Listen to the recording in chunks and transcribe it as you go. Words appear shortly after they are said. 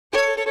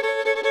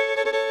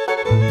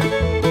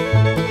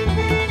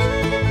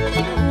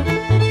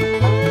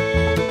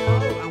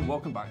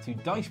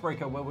to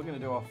Dicebreaker, where we're going to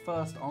do our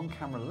first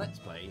on-camera Let's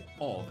Play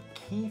of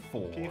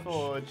Keyforge.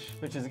 Keyforge.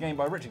 Which is a game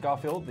by Richard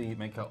Garfield, the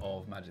maker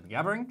of Magic the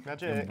Gathering.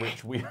 Magic. In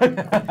which we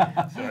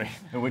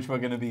in which we're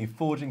going to be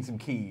forging some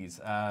keys.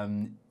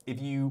 If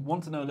you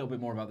want to know a little bit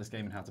more about this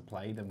game and how to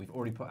play, then we've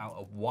already put out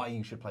a why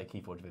you should play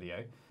Keyforge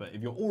video. But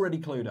if you're already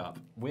clued up,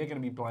 we're going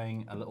to be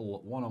playing a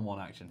little one-on-one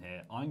action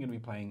here. I'm going to be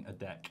playing a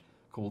deck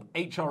called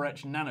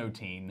HRH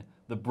Nanoteen,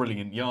 the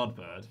Brilliant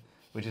Yardbird,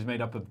 which is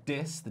made up of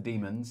Dis, the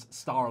demons,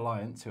 Star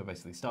Alliance, who are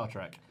basically Star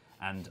Trek,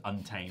 and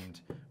Untamed,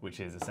 which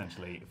is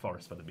essentially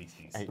Forest for the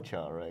Beasties.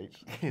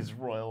 HRH, His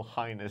Royal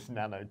Highness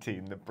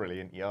Nanoteen, the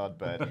Brilliant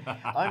Yardbird.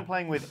 I'm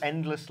playing with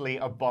Endlessly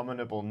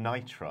Abominable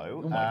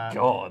Nitro. Oh my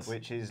god.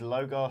 Which is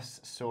Logos,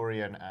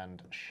 Saurian,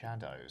 and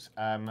Shadows.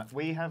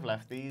 We have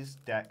left these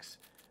decks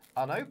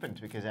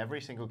unopened because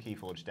every single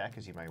Keyforge deck,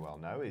 as you may well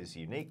know, is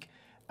unique.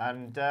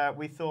 And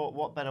we thought,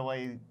 what better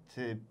way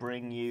to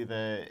bring you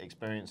the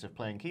experience of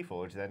playing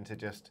Keyforge than to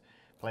just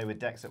play with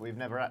decks that we've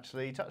never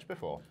actually touched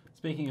before.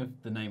 Speaking of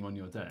the name on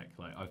your deck,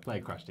 like I've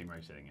played Crash Team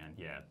Racing, and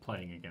yeah,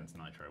 playing against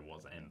Nitro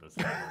was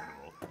endlessly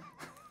abominable.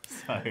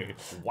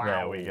 So wow.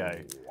 There we go.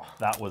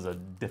 That was a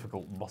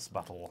difficult boss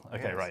battle.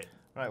 Okay, yes. Right.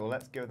 Right, well,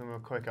 let's give them a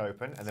quick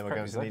open, and then we're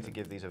going to need to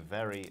give these a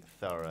very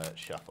thorough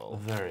shuffle. A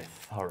very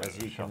thorough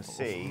As you can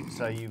see,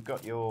 so you've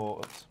got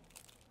your,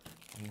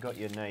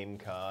 name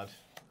card.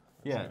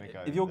 Yeah,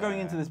 if you're going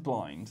into this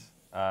blind,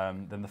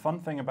 then the fun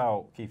thing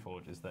about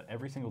Keyforge is that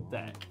every single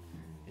deck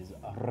is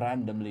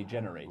randomly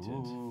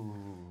generated,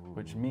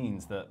 which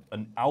means that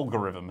an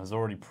algorithm has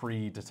already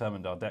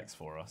predetermined our decks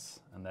for us,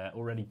 and they're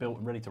already built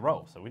and ready to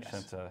roll, so we just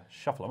have to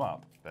shuffle them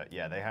up. But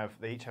yeah,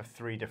 they each have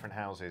 3 different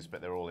houses,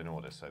 but they're all in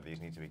order, so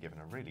these need to be given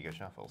a really good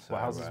shuffle. So,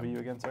 what houses were you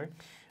again, sorry?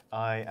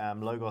 I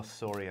am Logos,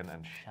 Saurian,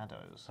 and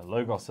Shadows. So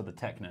Logos are the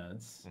tech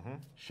nerds,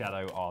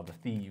 Shadow are the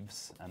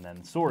thieves, and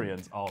then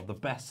Saurians are the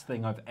best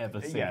thing I've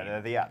ever seen. Yeah,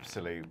 they're the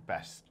absolute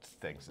best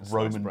things.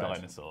 Roman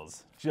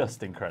dinosaurs.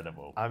 Just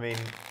incredible. I mean,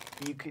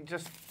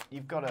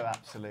 you've got to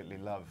absolutely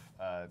love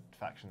a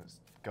faction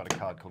that's got a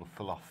card called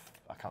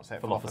I can't say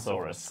it,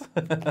 Philophosaurus.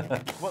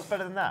 What's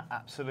better than that?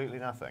 Absolutely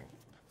nothing.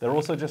 They're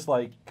also just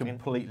like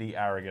completely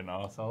arrogant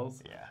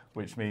arseholes. Yeah.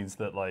 Which means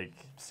that like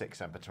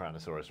 6 Emperor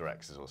Tyrannosaurus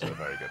Rex is also a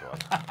very good one.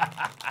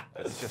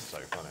 It's just so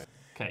funny.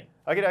 Okay.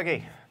 Okie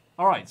dokie.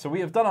 All right, so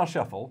we have done our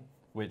shuffle,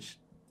 which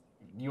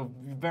you're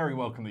very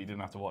welcome that you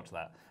didn't have to watch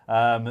that.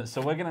 So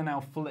we're going to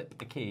now flip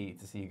a key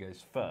to see who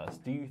goes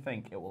first. Do you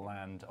think it will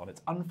land on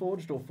its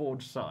unforged or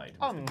forged side?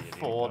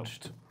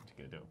 Unforged.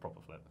 You're going to do a proper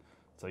flip.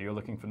 So you're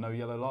looking for no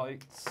yellow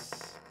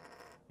lights.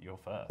 You're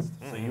first.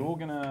 So you're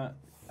going to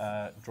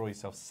draw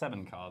yourself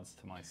 7 cards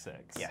to my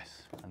 6.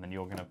 Yes. And then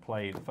you're going to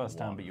play the first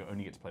turn, but you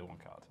only get to play 1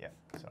 card. Yeah.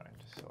 Sorry, I'm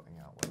just sorting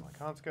out where my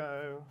cards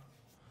go.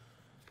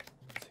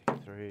 2,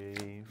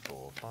 3,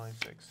 4, 5,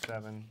 6,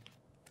 7.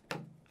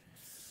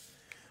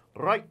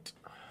 Right.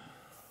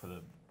 For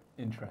the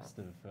interest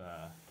of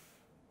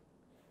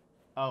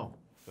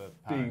for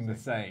being the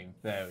same.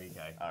 There we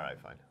go. All right,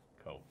 fine.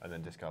 Cool. And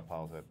then discard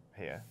piles are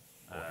here.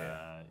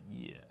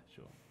 Yeah,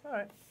 sure. All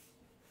right.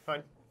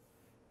 Fine.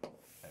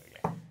 There we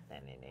go.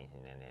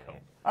 Cool.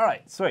 All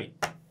right, sweet.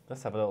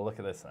 Let's have a little look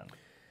at this then.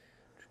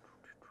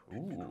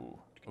 Ooh.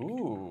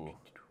 Ooh.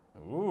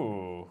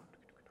 Ooh.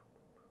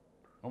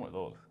 Oh my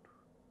lord.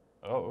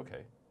 Oh,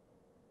 okay.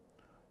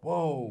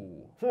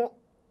 Whoa.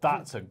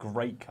 That's a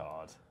great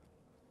card.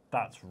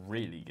 That's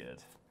really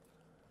good.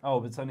 Oh,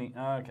 but it's only...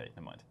 okay,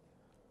 never mind.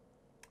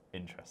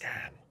 Interesting.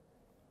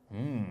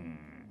 Damn.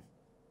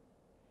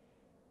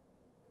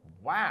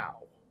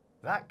 Wow.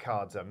 That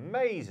card's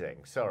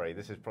amazing. Sorry,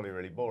 this is probably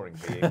really boring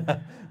for you.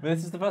 But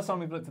this is the first time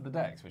we've looked at the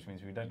decks, which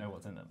means we don't know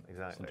what's in them.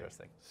 Exactly. It's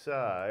interesting.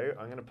 So,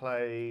 I'm going to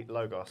play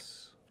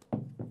Logos.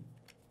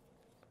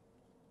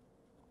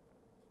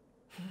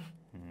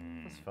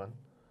 That's fun.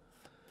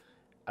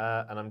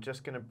 And I'm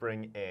just going to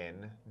bring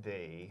in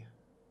the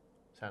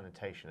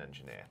Sanitation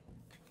Engineer,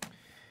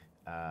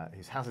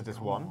 whose hazard is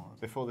 1.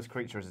 Before this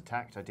creature is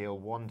attacked, I deal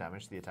 1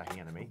 damage to the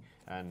attacking enemy,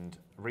 and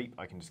Reap,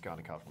 I can discard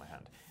a card from my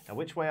hand. Now,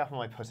 which way up am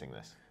I putting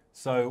this?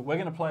 So we're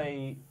going to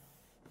play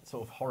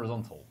sort of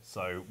horizontal.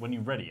 So when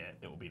you ready it,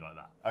 it will be like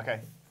that.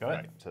 Okay, got it.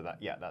 Right. So that,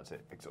 yeah, that's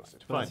it.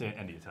 Exhausted. But that's the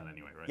end of your turn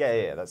anyway, right?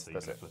 Yeah, that's so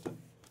it. It.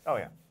 Oh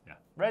yeah. Yeah.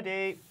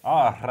 Ready.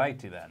 Ah,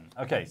 righty then.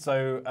 Okay,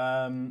 so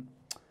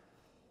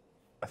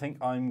I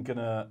think I'm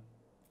gonna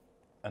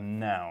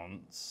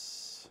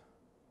announce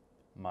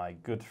my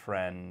good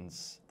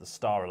friends, the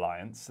Star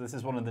Alliance. This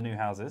is one of the new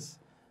houses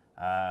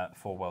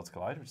for Worlds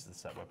Collide, which is the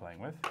set we're playing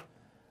with.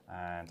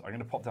 And I'm going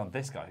to pop down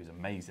this guy who's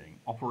amazing,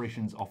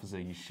 Operations Officer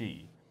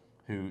Yishi,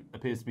 who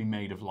appears to be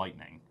made of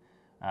lightning.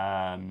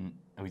 Oh,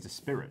 he's a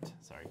spirit,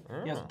 sorry.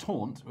 He has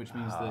Taunt, which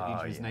means that each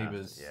of his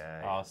neighbours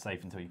are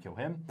safe until you kill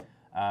him.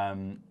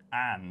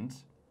 And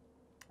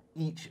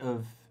each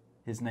of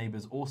his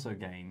neighbours also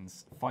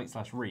gains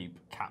Fight/Reap,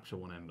 capture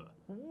 1 Ember.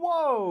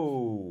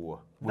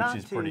 Whoa! Which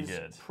is pretty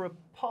good.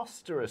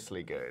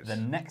 Preposterously good.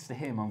 Then next to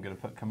him, I'm going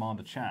to put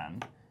Commander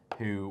Chan,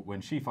 who,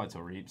 when she fights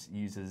or reaps,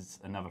 uses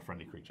another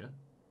friendly creature,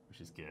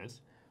 which is good.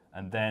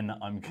 And then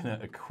I'm going to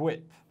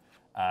equip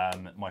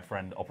my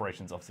friend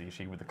Operations Officer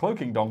Yoshi with the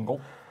cloaking dongle,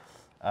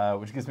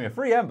 which gives me a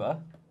free Ember,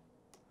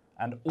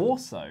 and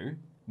also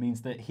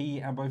means that he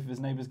and both of his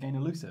neighbours gain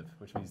elusive,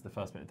 which means the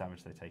first bit of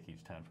damage they take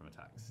each turn from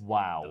attacks.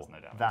 Wow, does no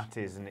damage. that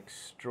is an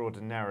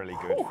extraordinarily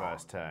good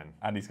first turn.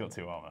 And he's got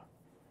 2 armour.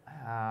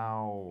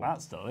 Ow.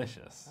 That's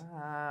delicious.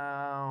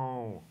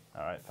 Ow.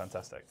 All right,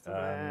 fantastic.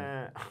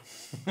 And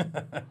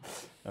I'm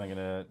going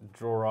to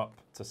draw up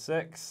to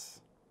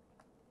 6.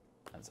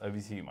 It's over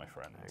to you, my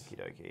friend. Okie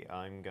dokie.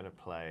 I'm going to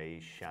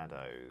play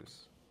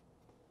Shadows.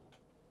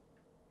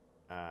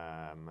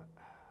 And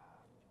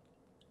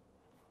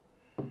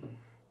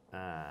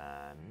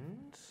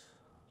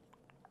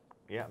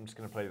yeah, I'm just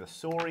going to play the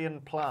Saurian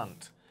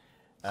Plant.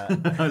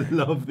 I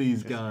love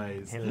these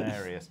guys.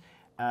 Hilarious.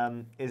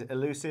 Is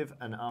elusive,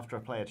 and after a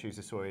player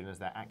chooses Saurian as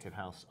their active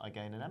house, I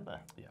gain an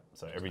Ember. Yeah,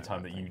 so every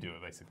time that you do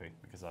it, basically,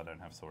 because I don't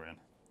have Saurian.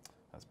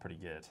 That's pretty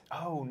good.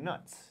 Oh,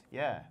 nuts.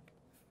 Yeah.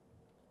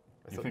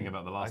 You're thinking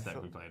about the last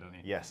deck we played, aren't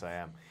you? Yes, I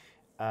am.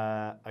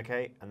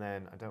 Okay, and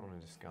then I don't want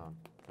to discard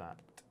that,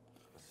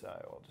 so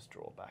I'll just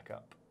draw back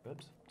up.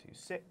 Oops,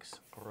 2/6.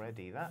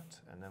 Ready that,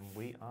 and then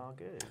we are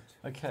good.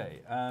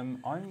 Okay,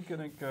 I'm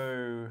going to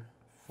go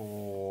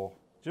for...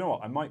 Do you know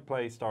what? I might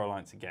play Star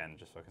Alliance again,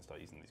 just so I can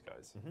start using these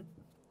guys. So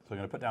I'm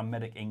going to put down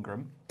Medic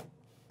Ingram.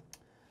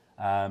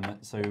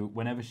 So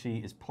whenever she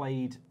is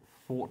played,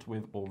 fought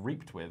with, or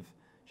reaped with,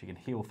 she can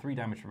heal 3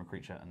 damage from a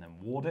creature and then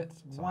ward it.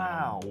 So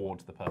I'm going to ward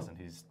the person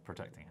who's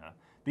protecting her.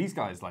 These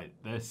guys, like,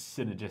 they're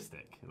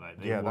synergistic. Like,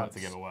 they work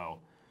together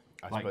well.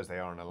 I suppose they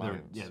are an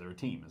alliance. They're a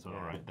team as well,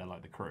 right? They're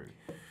like the crew.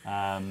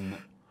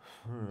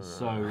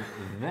 So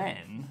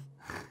then,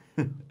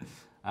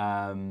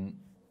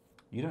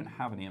 you don't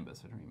have any Embers,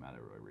 so it doesn't really matter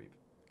who I reap.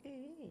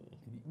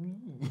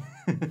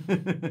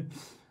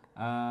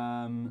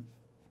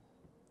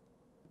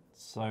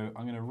 So I'm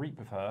going to reap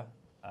with her,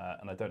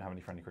 and I don't have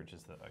any friendly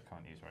creatures that I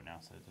can't use right now,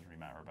 so it doesn't really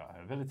matter about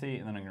her ability.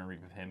 And then I'm going to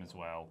reap with him as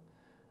well,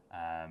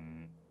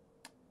 and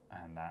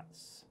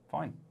that's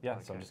fine. Yeah,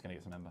 so I'm just going to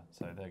get some Ember.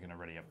 So they're going to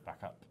ready up,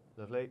 back up.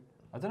 Lovely.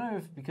 I don't know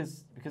if,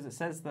 because it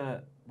says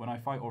that when I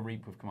fight or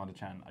reap with Commander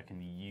Chan, I can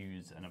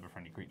use another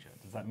friendly creature.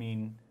 Does that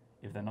mean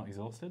if they're not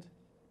exhausted?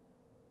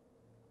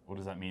 Or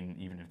does that mean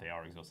even if they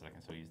are exhausted, I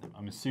can still use them?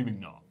 I'm assuming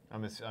not.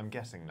 I'm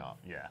guessing not.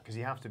 Yeah. Because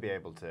you have to be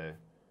able to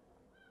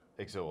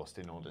exhaust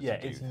in order to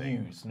do it's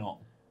things. use, not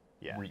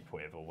reap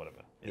with or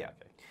whatever. Yeah.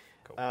 Okay.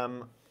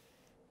 Cool.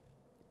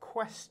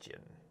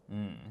 Question.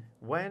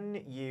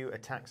 When you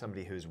attack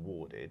somebody who's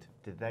warded,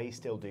 do they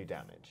still do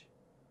damage?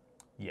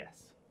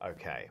 Yes.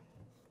 Okay.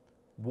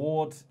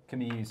 Ward can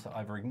be used to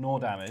either ignore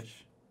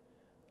damage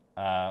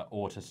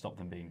or to stop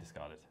them being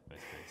discarded,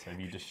 basically. So if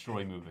you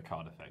destroy me with a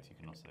card effect, you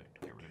can also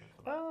get rid of it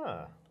for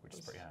that, which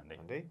is pretty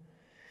handy.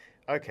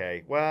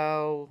 Okay,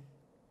 well,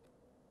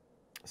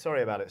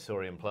 sorry about it,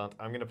 Saurian Plant.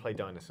 I'm going to play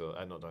Dinosaur.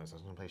 Not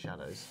Dinosaurs, I'm going to play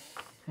Shadows.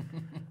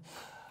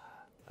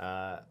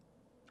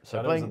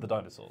 Shadows of the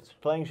Dinosaurs.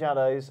 Playing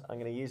Shadows, I'm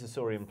going to use the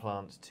Saurian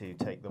Plant to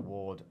take the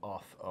ward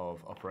off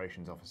of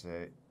Operations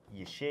Officer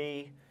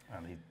Yishi.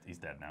 And he's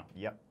dead now.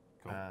 Yep.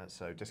 Cool.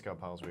 So discard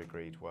piles we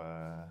agreed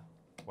were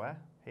where?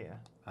 Here?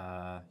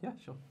 Yeah,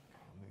 sure.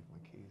 I'll move my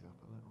keys up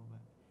a little bit.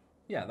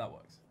 Yeah, that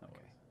works.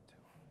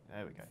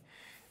 There we go.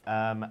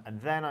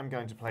 And then I'm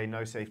going to play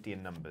No Safety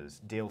in Numbers.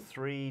 Deal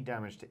 3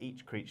 damage to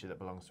each creature that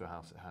belongs to a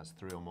house that has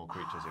 3 or more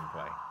creatures in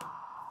play.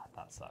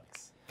 That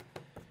sucks.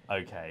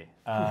 Okay.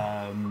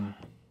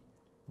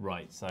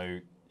 Right, so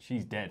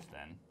she's dead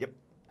then. Yep.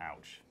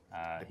 Ouch.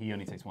 He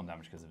only takes 1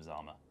 damage because of his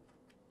armor.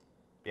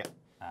 Yep.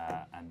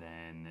 And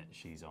then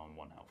she's on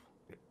 1 health.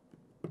 Yep.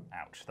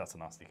 Ouch, that's a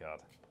nasty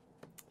card.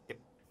 Yep.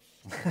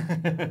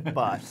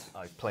 But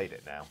I've played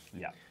it now.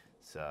 Yeah.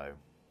 So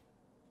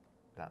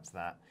that's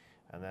that.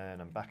 And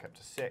then I'm back up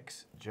to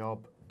 6.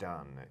 Job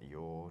done.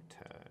 Your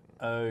turn.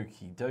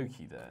 Okie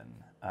dokie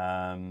then.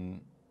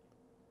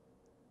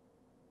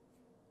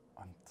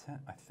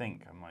 I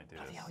think I might do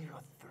Bloody this. hell, you've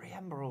got 3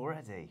 Ember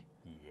already.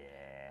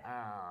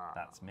 Yeah,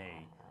 that's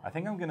me. I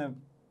think I'm going to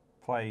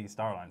play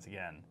Star Alliance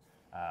again.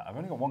 I've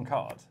only got 1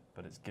 card,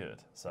 but it's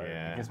good. So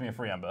it gives me a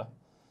free Ember.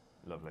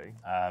 Lovely.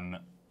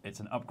 It's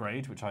an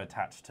upgrade, which I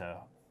attach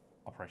to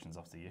Operations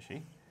Officer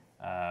Yishi.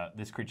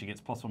 This creature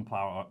gets +1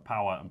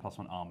 power and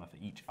 +1 armor for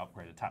each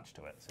upgrade attached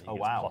to it. So he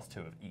gets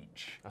 +2 of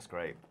each. That's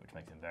great. Which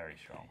makes him very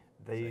strong.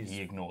 So These...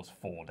 he ignores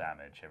 4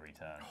 damage every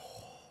turn.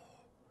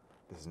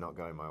 This is not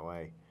going my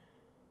way.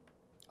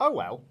 Oh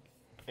well,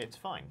 it's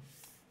fine.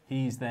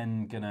 He's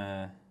then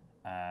gonna...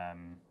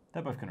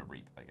 they're both gonna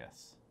reap, I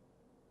guess.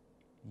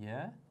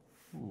 Yeah?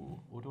 Ooh,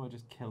 or do I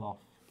just kill off...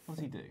 What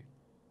does he do?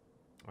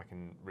 I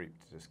can reap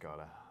to discard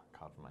a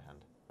card from my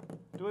hand.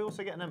 Do I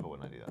also get an Ember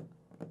when I do that?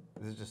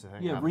 Is it just a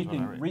thing? Yeah,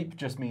 reap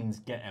just means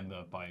get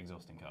Ember by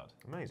exhausting card.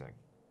 Amazing.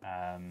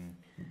 I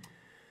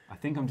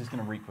think I'm just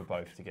going to reap with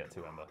both to get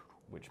 2 Ember,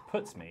 which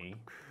puts me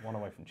 1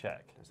 away from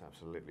check. That's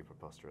absolutely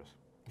preposterous.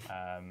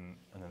 And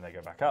then they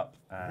go back up,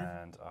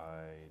 and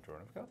I draw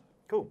another card.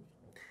 Cool.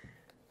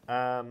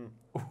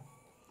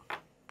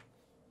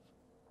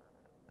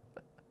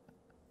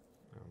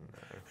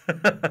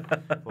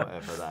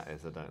 Whatever that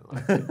is, I don't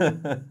like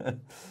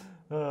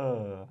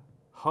it.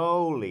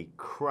 Holy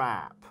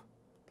crap.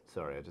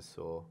 Sorry, I just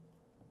saw.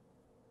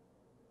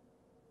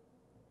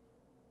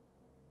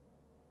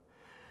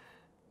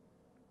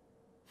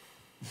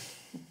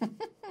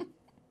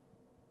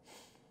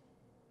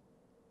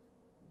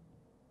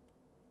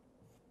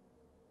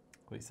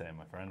 What are you saying,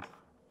 my friend?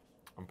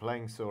 I'm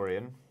playing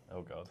Saurian.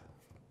 Oh god.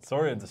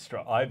 Saurians are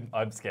strong.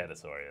 I'm scared of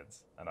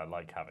Saurians, and I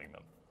like having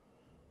them.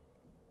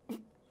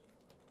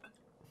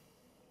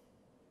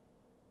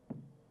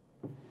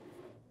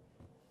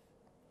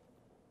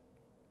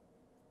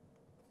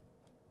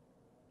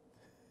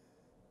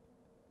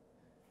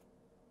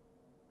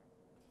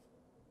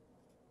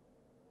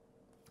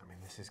 I mean,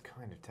 this is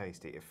kind of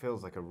tasty. It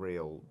feels like a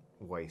real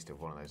waste of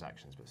one of those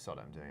actions, but sod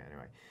it, I'm doing it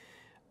anyway.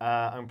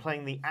 I'm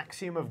playing the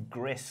Axiom of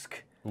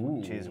Grisk,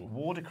 which is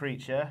ward a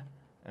creature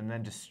and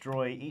then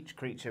destroy each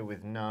creature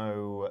with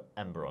no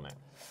ember on it.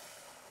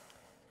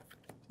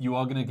 You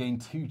are going to gain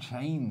 2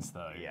 chains,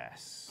 though.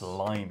 Yes.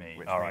 Blimey.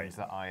 Which All means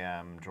right. that I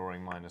am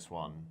drawing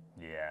 -1.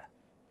 Yeah.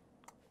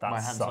 That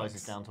My hand sucks. size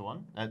is down to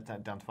 1,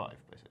 down to 5,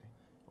 basically.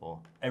 Or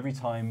Every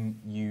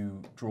time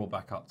you draw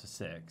back up to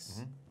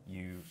 6,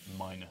 you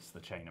minus the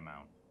chain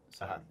amount.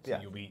 So, yeah.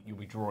 you'll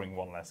be drawing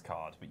 1 less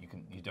card, but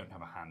you don't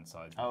have a hand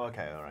size. oh,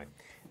 okay, all right.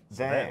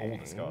 So they're all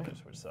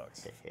discarded, which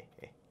sucks.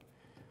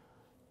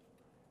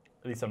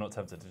 At least I'm not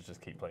tempted to just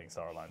keep playing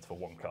Star Alliance for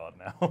 1 card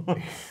now.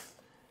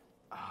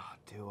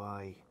 Do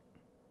I?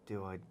 Yeah,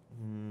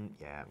 I'm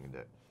gonna do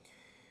it.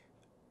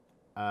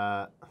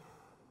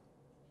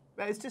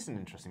 But it's just an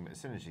interesting bit of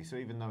synergy. So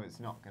even though it's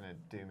not going to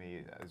do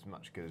me as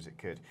much good as it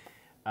could,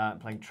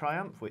 playing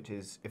Triumph, which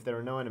is if there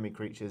are no enemy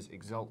creatures,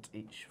 exalt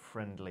each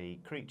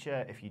friendly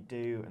creature. If you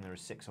do, and there are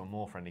 6 or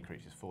more friendly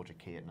creatures, forge a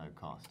key at no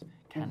cost.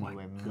 Can you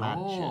imagine?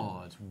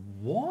 God,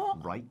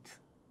 what? Right.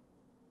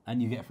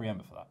 And you get a free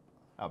ember for that.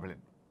 Oh,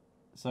 brilliant.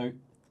 So,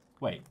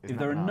 wait, Isn't if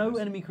there are that no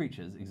bananas? enemy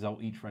creatures,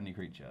 exalt each friendly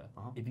creature.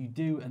 If you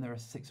do, and there are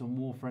 6 or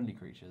more friendly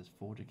creatures,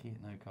 forge a key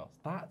at no cost.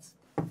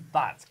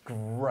 That's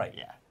great.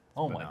 Yeah.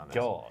 Oh Bananas. my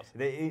god.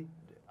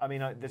 I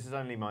mean, this is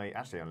only my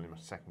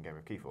 2nd game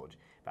of Keyforge,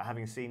 but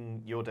having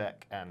seen your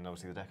deck and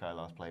obviously the deck I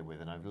last played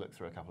with, and I've looked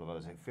through a couple of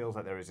others, it feels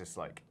like there is this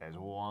there's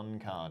 1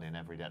 card in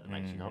every deck that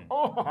makes you go,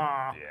 oh,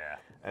 Yeah.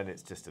 and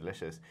it's just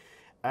delicious.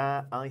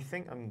 I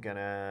think I'm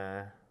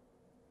gonna.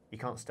 You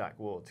can't stack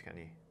wards, can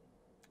you?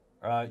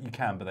 You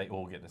can, but they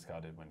all get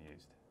discarded when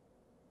used.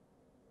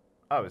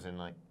 Oh, as in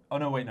like. Oh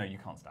no, wait, no, you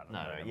can't stand them.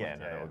 No, never yeah,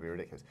 mind. no, that would be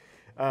ridiculous.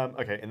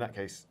 Okay, in that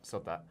case,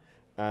 sod that.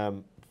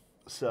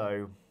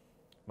 So,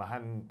 my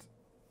hand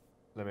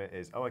limit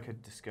is. Oh, I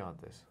could discard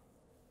this.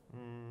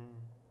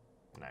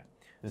 No.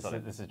 This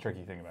is a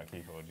tricky thing about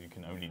Keyforge. You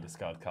can only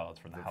discard cards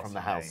from the house. From the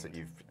you house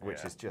named. that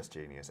which is just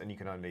genius, and you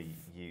can only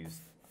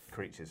use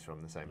creatures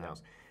from the same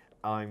house.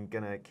 I'm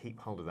gonna keep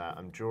hold of that.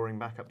 I'm drawing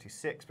back up to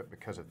 6, but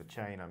because of the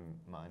chain, I'm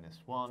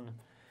 -1,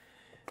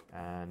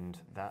 and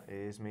that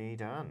is me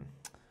done.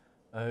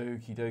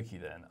 Okie dokie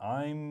then.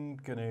 I'm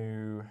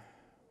gonna.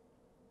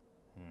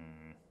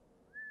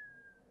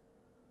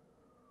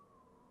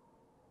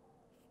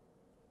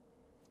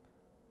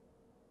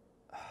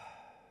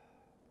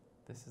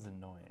 This is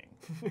annoying.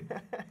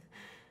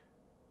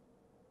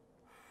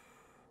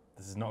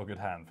 This is not a good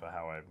hand for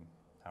how I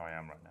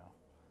am right now.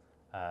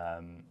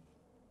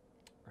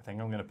 I think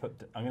I'm going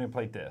to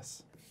play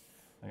this.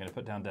 I'm going to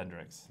put down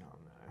Dendrix. Oh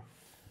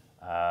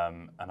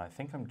no. And I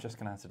think I'm just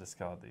going to have to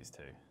discard these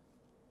 2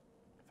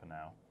 for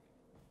now,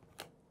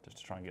 just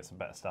to try and get some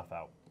better stuff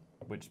out.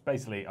 Which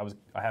basically,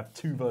 I have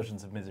 2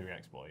 versions of Misery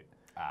Exploit,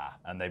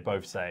 and they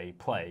both say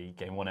play,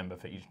 gain 1 ember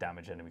for each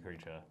damage enemy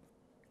creature.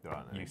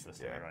 Right, Useless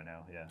to me right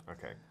now. Yeah.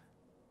 Okay.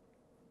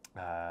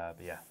 But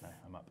yeah, no,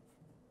 I'm up.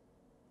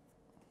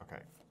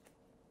 Okay.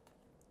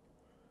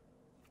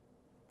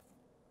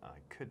 I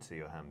could see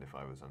your hand if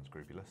I was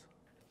unscrupulous.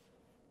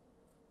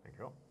 There you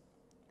go.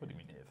 What do you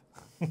mean if?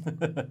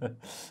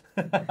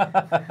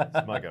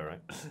 It's my go,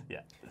 right?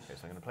 Yeah. Okay,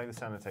 so I'm going to play the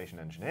Sanitation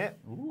Engineer.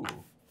 Ooh.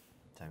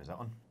 Same as that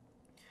one.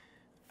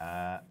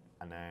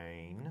 And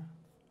then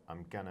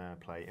I'm going to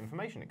play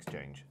Information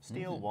Exchange.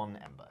 Steal 1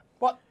 ember.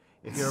 What?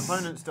 If your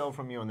opponent stole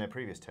from you on their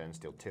previous turn,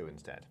 steal 2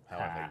 instead.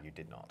 However, you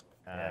did not.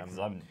 Yeah, because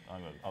I'm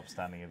an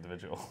upstanding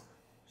individual.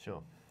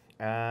 Sure.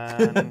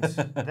 And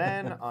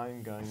then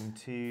I'm going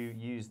to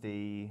use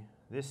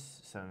this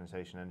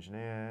Sanitation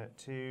Engineer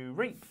to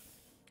reap.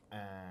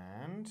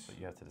 And But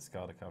you have to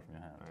discard a card from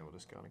your hand. I will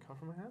discard a card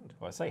from my hand.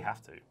 Well, I say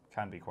have to.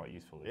 Can be quite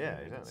useful if Yeah,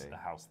 it's exactly. a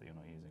house that you're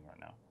not using right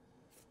now.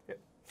 Yep.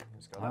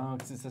 Discard that. Oh,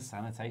 because it's a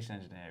sanitation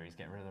engineer. He's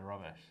getting rid of the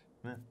rubbish.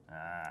 Yeah.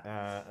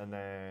 And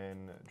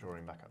then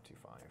drawing back up to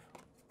 5.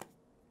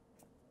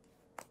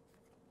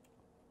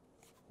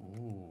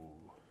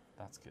 Ooh,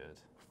 that's good.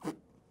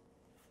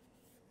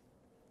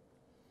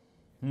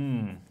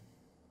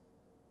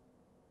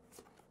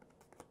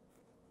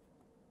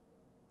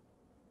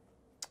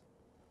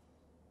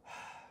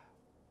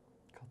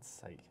 God's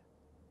sake.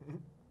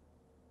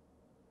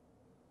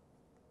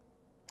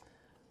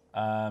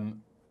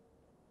 I'm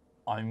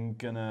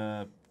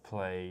gonna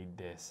play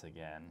this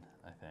again,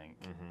 I think.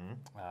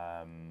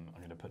 I'm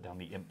going to put down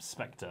the Imp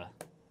Spectre,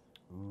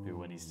 who,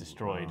 when he's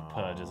destroyed,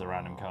 purges a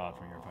random card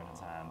from your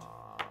opponent's hand.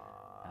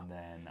 And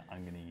then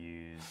I'm going to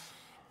use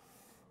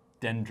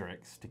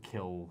Dendrix to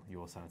kill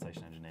your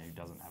Sanitation Engineer, who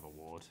doesn't have a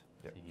ward.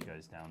 Yep. So he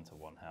goes down to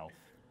 1 health.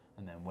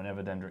 And then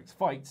whenever Dendrix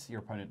fights, your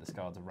opponent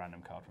discards a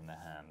random card from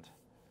their hand.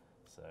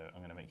 So I'm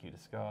going to make you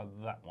discard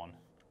that one.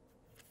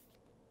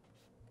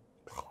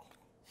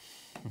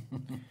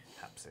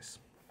 Hapsis,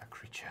 a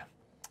creature.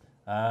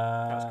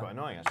 That's quite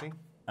annoying, actually.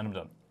 And I'm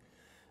done.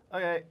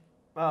 Okay,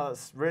 well,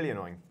 that's really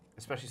annoying,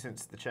 especially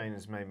since the chain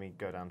has made me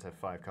go down to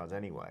 5 cards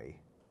anyway.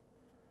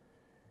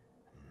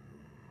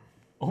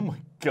 Oh my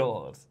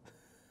god.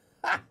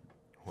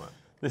 What?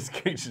 This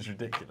creature's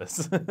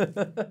ridiculous.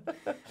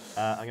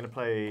 I'm going to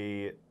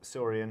play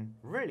Saurian.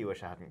 Really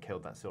wish I hadn't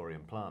killed that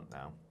Saurian plant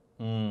now.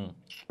 Oh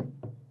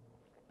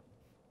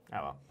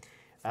well.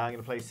 I'm going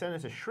to play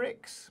Senator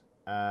Shrix.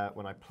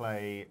 When I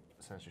play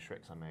Senator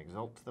Shrix, I may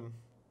exalt them.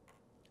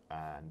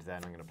 And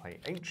then I'm going to play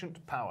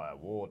Ancient Power.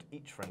 Ward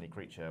each friendly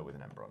creature with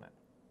an Ember on it.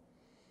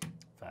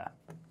 Fair.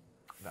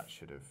 That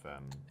should have...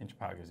 Ancient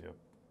Power gives you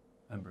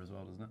a Ember as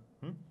well, doesn't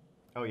it?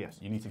 Oh, yes.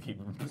 You need to keep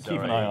an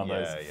Sorry, eye on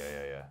those.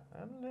 Yeah.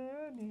 I'm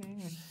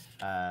learning.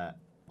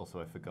 Also,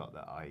 I forgot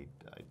that I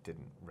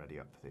didn't ready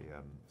up the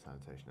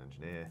Sanitation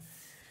Engineer.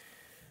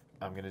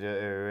 I'm going to do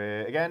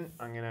it again.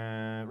 I'm going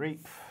to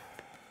Reap.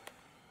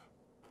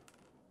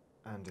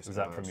 And Is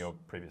that from your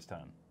previous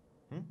turn?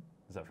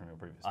 Is that from your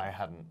previous turn? I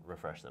hadn't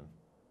refreshed them.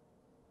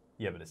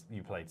 Yeah, but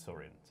you played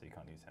Saurian, so you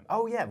can't use him.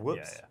 Oh, yeah.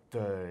 Whoops.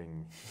 Yeah.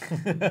 Dang.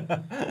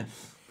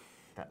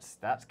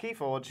 That's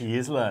Keyforge. He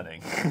is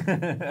learning.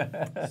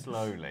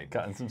 Slowly.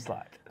 Cutting some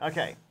slack.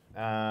 Okay.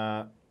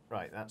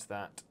 Right, that's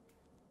that.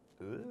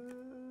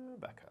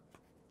 Back up.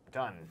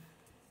 Done.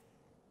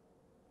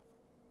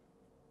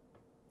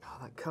 Oh,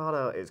 that card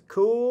art is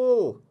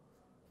cool.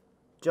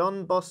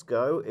 John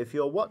Bosco, if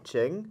you're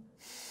watching,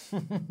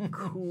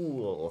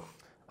 cool.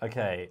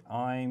 Okay,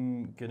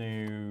 I'm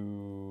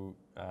going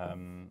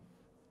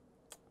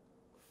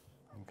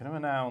to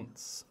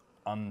announce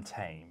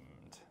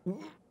Untamed.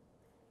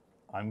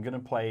 I'm going to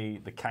play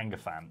the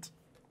Kangaphant.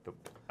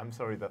 I'm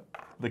sorry,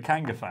 the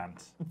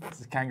Kangaphant.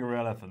 It's a kangaroo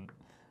elephant.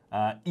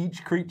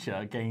 Each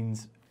creature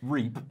gains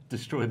Reap,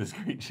 destroy this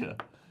creature.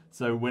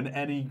 So when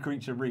any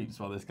creature reaps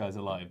while this guy's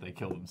alive, they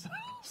kill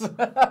themselves.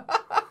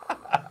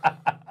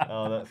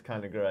 Oh, that's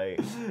kind of great.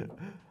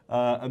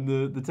 And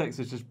the text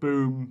is just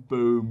boom,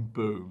 boom,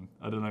 boom.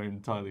 I don't know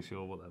entirely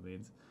sure what that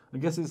means. I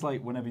guess it's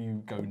like whenever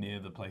you go near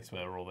the place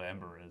where all the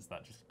Ember is,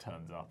 that just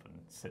turns up and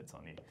sits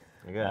on you.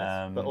 I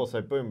guess. But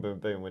also, boom, boom,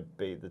 boom would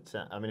be the...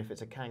 I mean, if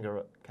it's a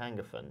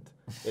kangaphant,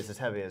 it's as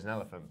heavy as an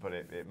elephant, but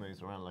it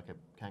moves around like a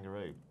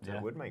kangaroo. So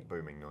it would make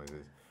booming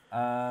noises.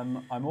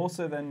 I'm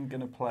also then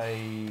going to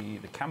play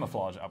the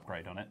Camouflage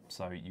upgrade on it,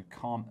 so you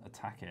can't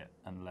attack it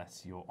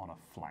unless you're on a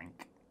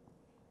flank.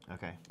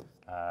 Okay.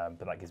 But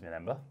that gives me an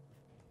Ember.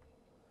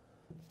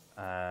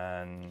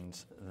 And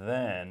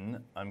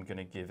then I'm going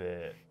to give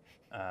it...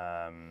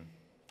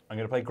 I'm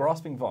going to play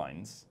Grasping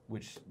Vines,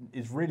 which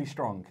is really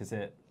strong because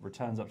it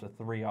returns up to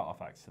 3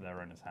 artifacts to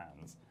their owner's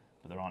hands,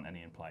 but there aren't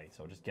any in play.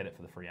 So I'll just get it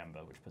for the free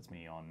Ember, which puts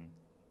me on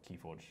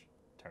Keyforge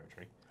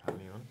territory. How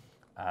many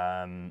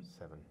on?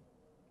 7.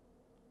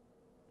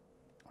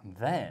 And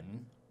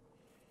then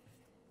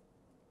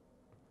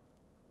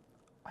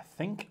I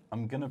think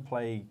I'm going to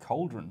play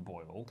Cauldron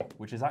Boil,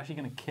 which is actually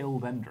going to kill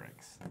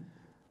Dendrix.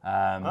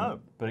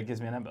 But it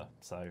gives me an Ember,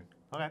 so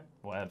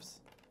whatevs.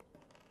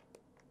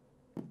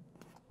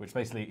 Which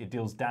basically, it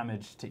deals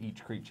damage to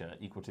each creature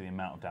equal to the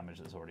amount of damage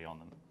that's already on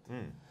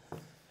them.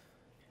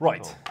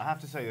 Right. Cool. I have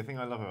to say, the thing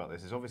I love about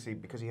this is obviously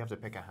because you have to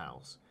pick a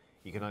house,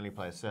 you can only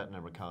play a certain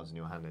number of cards in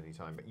your hand any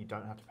time, but you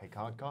don't have to pay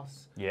card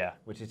costs. Yeah.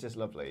 Which is just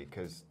lovely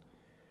because...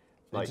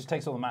 It just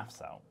takes all the maths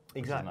out.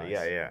 Exactly,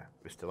 nice. yeah.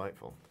 It's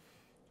delightful.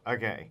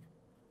 Okay.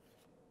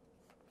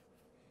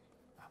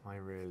 Am I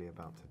really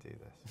about to do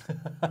this?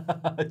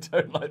 I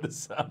don't like the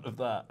sound of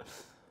that.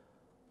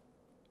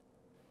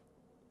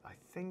 I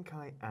think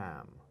I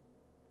am.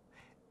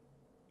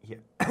 Yeah.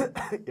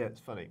 Yeah, it's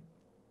funny.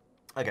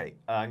 Okay,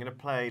 I'm going to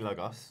play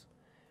Logos.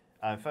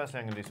 Firstly,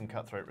 I'm going to do some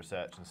Cutthroat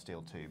Research and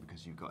steal 2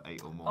 because you've got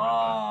 8 or more. Oh,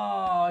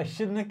 I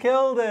shouldn't have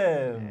killed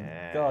him.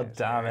 Yes. God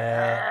damn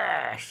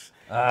it. Yes.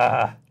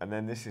 And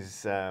then this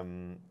is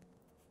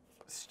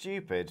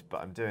stupid,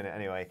 but I'm doing it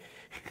anyway.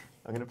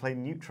 I'm going to play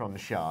Neutron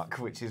Shark,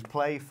 which is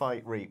play,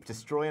 fight, reap,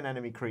 destroy an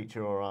enemy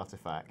creature or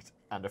artifact,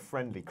 and a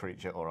friendly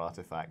creature or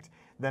artifact.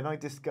 Then I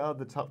discard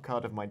the top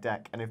card of my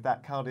deck, and if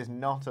that card is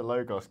not a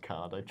Logos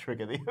card, I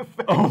trigger the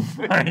effect. Oh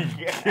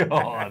my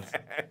god.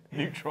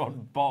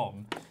 Neutron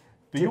Bomb.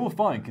 But you're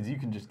fine, because you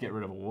can just get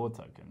rid of a ward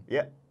token.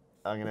 Yeah,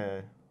 I'm going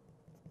to...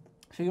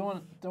 So you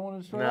don't want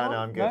to destroy No, that?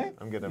 I'm good. No?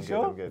 I'm good.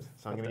 Sure?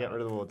 So I'm going to get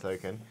rid of the ward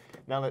token.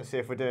 Now let's see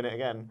if we're doing it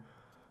again.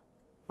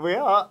 We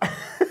are.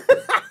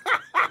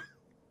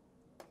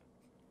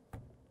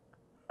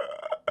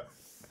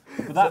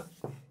 But that...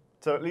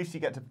 So at least you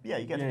get to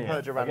to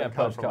purge a random get a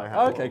card purge from my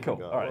card. hand. Okay,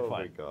 cool. All right, what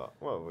fine.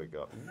 What have we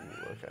got?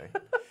 Ooh, okay.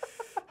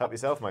 Help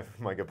yourself,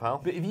 my good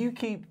pal. But if you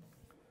keep...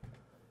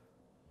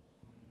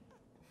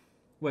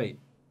 Wait,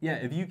 yeah,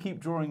 if you keep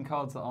drawing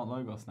cards that aren't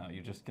Logos now,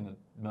 you're just going to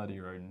murder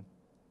your own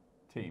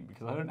team,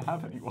 because I don't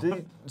have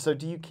anyone. So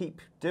do you keep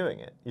doing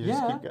it? You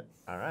just keep going.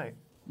 All right.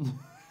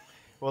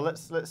 Well,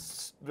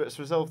 let's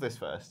resolve this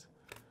first.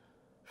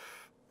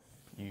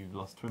 You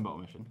lost Twin Bottle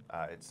mission.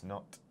 It's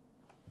not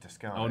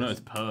disguised. Oh no,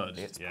 it's purged.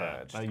 It's yeah.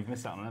 purged. Oh, you've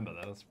missed out on Ember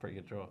there. That's a pretty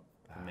good draw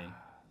for me.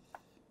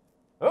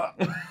 Oh!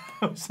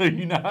 So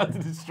you know how to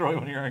destroy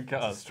one of your own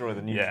cards. Destroy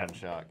the neutron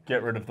shark.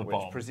 Get rid of the which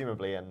bomb.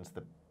 presumably ends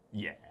the...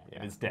 Yeah,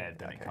 if it's dead,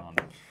 then Okay.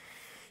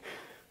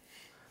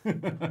 it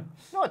can't.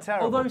 Not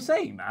terrible. Although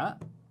saying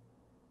that...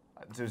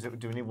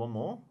 Do we need one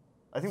more?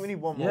 I think we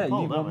need one more Yeah, you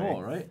poll, need don't one we?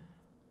 more, right?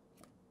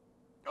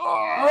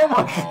 Oh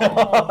my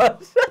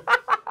god!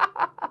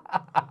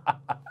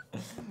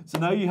 So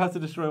now you have to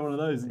destroy one of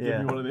those and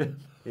give me one of the...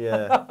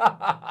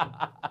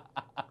 Yeah.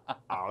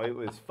 Oh, it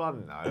was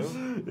fun though.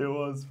 It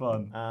was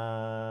fun.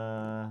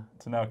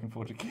 So now I can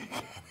forge a kick.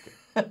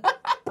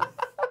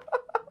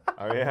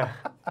 Oh yeah.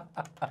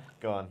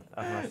 Go on.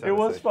 It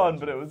was fun,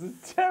 but it was a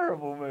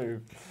terrible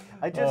move.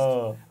 I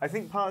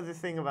think part of the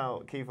thing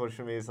about Keyforge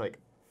for me is like,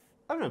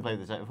 I've never played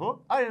this deck before.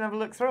 I didn't have a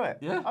look through it.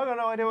 Yeah. I've got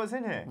no idea what's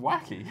in here.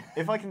 Wacky.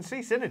 If I can see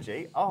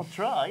synergy, I'll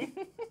try.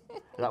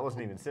 That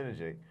wasn't even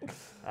synergy.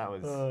 That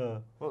was...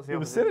 what's the It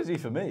was opposite? synergy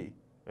for me.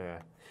 Yeah.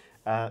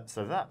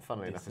 So that,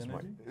 funnily enough,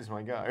 is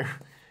my go.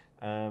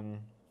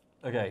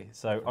 Okay,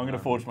 so I'm going to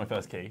forge my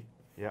first key.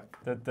 Yep.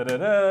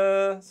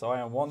 So I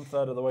am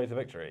 1/3 of the way to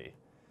victory.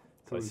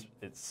 So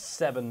it's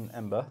 7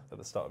 Ember at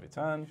the start of your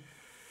turn.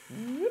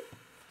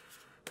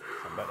 So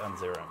I'm back down to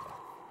 0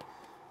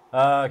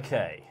 Ember.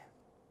 Okay.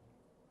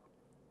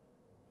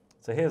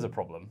 So here's a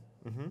problem.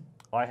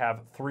 I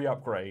have 3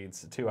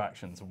 upgrades, 2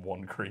 actions, and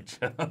 1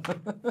 creature.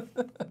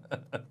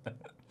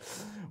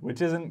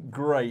 Which isn't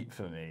great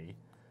for me.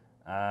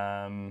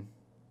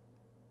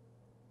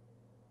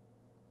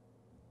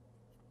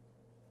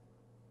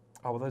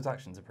 Oh, well, those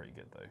actions are pretty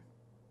good, though.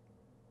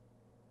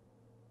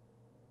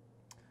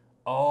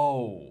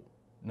 Oh,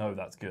 no,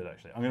 that's good,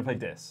 actually. I'm going to play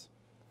this.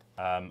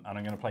 And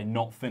I'm going to play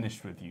Not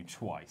Finished With You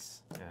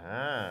twice.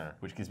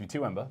 Which gives me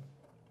 2 Ember.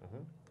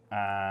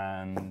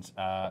 And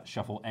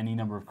shuffle any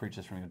number of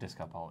creatures from your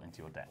discard pile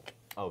into your deck.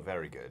 Oh,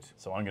 very good.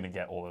 So I'm going to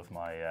get all of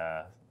my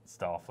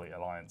Starfleet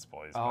Alliance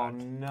boys Oh, back.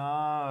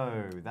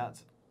 no.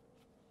 That's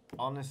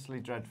honestly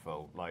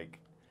dreadful. Like,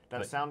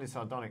 that sounded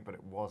sardonic, but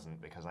it wasn't,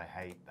 because I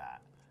hate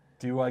that.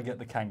 Do I get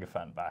the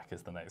Kangafant back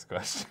is the next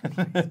question.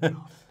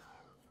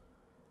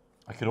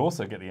 I could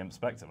also get the Imp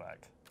Spectre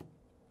back.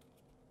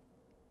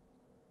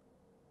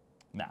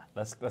 Nah,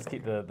 let's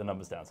keep the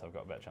numbers down so I've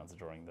got a better chance of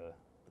drawing the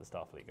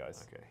Starfleet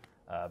guys. Okay.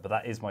 But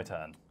that is my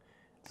turn.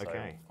 So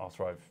Okay.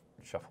 after I've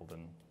shuffled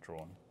and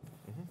drawn,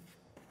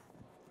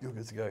 you're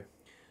good to go.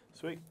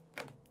 Sweet.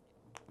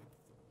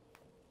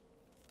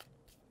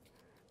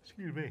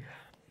 Excuse me.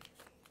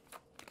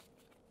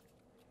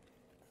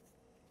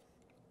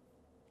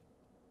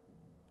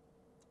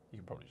 You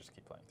can probably just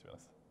keep playing, to be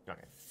honest.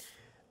 Okay.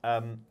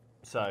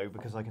 So,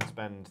 because I can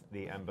spend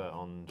the Ember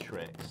on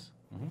tricks,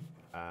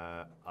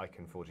 I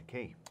can forge a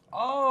key.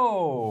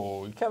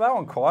 Oh, you kept that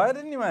one quiet,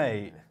 didn't you,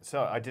 mate?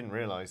 So, I didn't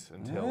realise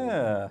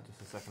until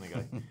just a second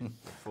ago.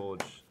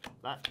 Forge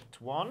that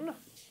one.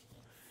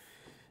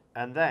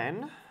 And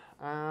then...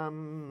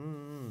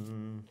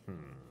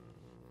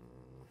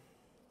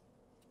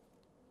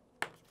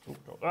 Oh,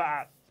 God.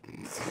 Ah!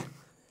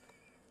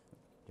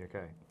 You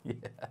okay?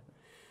 Yeah.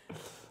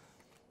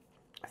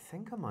 I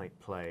think I might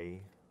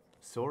play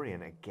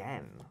Saurian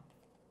again.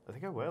 I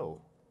think I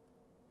will.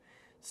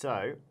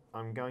 So,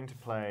 I'm going to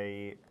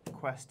play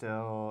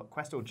Questor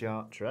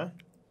Jatra,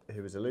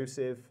 who is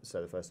elusive,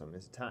 so the first time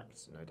it's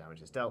attacked, no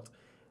damage is dealt.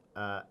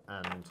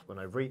 And when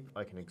I reap,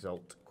 I can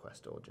exalt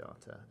Questor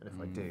Jatra. And if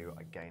I do,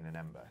 I gain an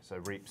Ember. So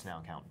reaps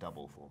now count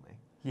double for me.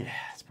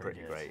 Yeah, it's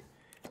pretty Great.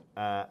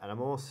 And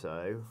I'm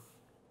also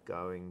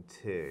going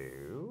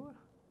to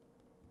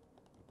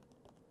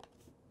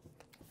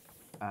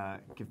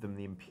give them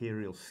the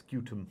Imperial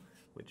Scutum,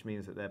 which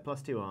means that they're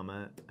 +2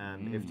 armor,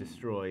 and if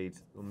destroyed,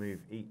 will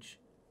move each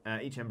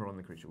Ember on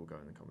the creature will go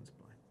in the common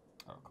supply.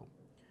 Oh, cool.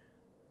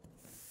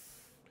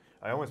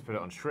 I almost put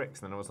it on Shrix,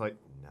 and then I was like,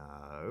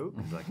 no,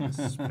 because I can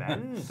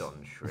spend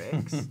on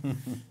Shrix. You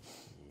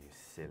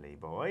silly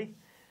boy.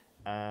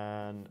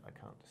 And I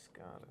can't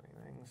discard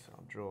anything, so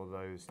I'll draw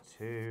those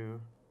 2.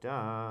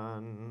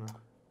 Done.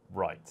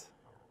 Right.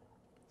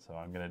 So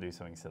I'm going to do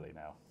something silly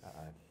now.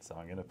 So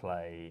I'm going to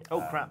play...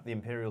 Oh, crap, the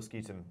Imperial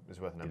Scutum is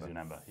worth an gives Ember. you an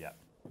Ember, yeah.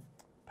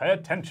 Pay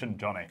attention,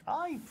 Johnny.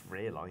 I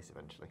realise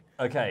eventually.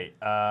 Okay,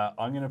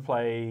 I'm going to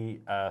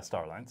play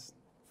Star Alliance.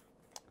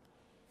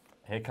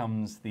 Here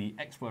comes the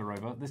Explorer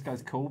Rover. This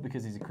guy's cool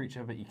because he's a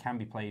creature, but he can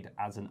be played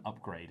as an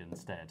upgrade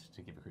instead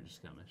to give a creature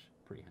skirmish.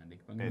 Pretty handy.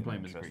 But I'm going to play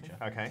him as a creature.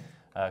 Okay.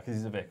 Because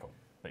he's a vehicle,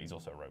 but he's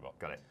also a robot.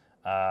 Got it.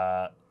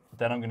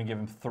 Then I'm going to give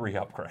him 3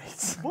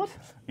 upgrades. What?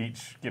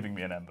 Each giving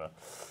me an Ember.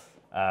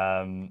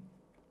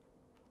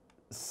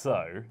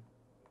 So...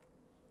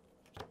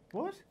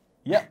 What?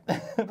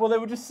 Yep. Well, they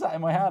were just sat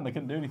in my hand. I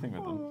couldn't do anything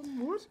with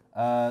them. What?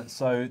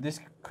 So this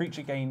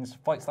creature gains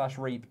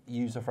fight/reap,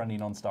 user-friendly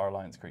non-Star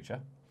Alliance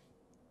creature.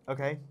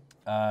 Okay.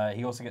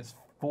 He also gets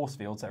force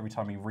field, so every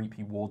time he reap,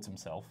 he wards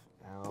himself.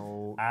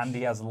 Ouch. And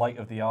he has Light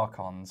of the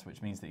Archons,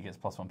 which means that he gets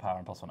 +1 power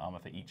and +1 armor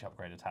for each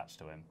upgrade attached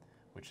to him,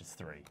 which is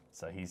 3.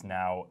 So he's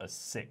now a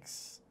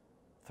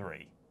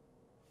 6/3.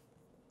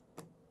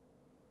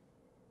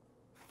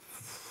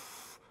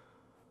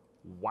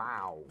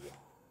 Wow.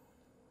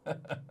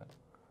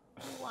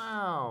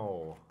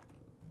 Wow.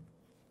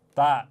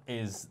 That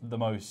is the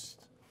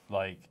most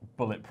like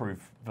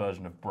bulletproof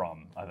version of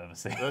Brum I've ever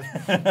seen.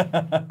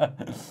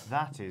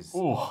 That is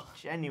Ooh.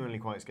 genuinely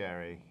quite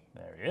scary.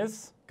 There he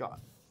is. God.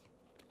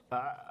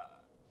 I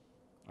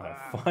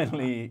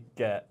finally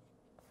get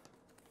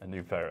a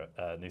new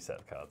new set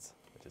of cards,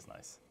 which is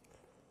nice.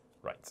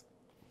 Right.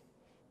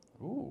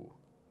 Ooh.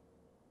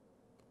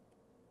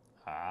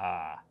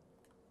 Ah.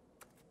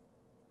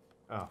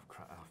 Oh,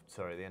 crap. Oh,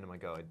 sorry, at the end of my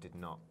go, I did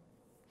not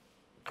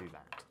do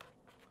that.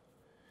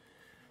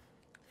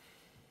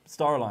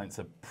 Star Alliance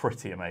are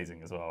pretty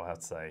amazing as well, I have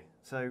to say.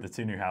 So The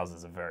 2 new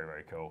houses are very,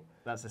 very cool.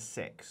 that's a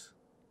 6.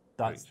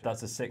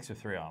 That's a 6 with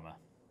 3 armor.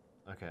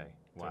 Okay.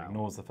 So Wow. it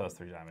ignores the first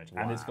 3 damage.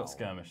 And it's Wow. got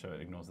skirmish, so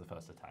it ignores the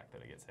first attack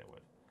that it gets hit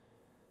with.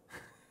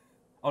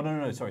 Oh,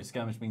 no, sorry.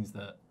 Skirmish means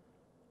that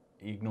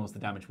he ignores the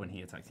damage when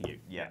he attacks you.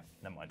 Yeah.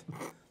 Never mind.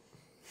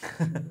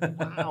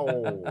 Wow.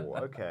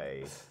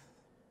 Okay.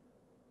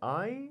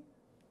 I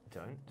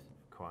don't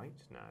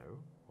quite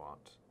know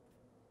what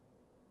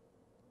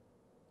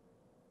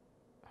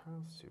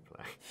house to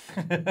play.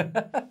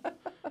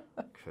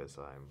 Because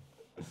I'm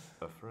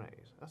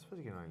afraid. I suppose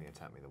you can only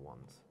attack me the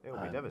once. It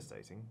will be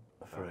devastating.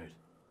 Afraid.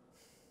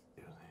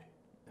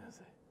 Is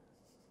it?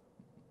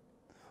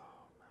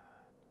 Oh,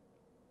 man.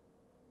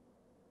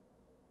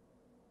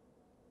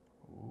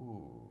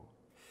 Ooh.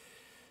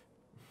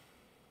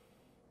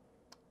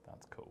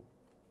 That's cool.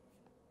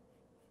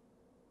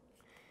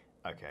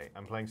 Okay,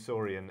 I'm playing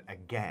Saurian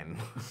again.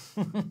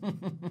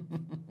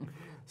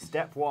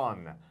 Step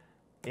 1.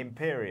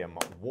 Imperium.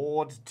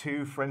 Ward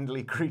 2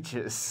 friendly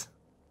creatures.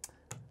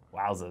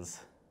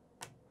 Wowzers.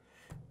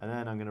 And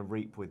then I'm going to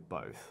reap with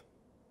both.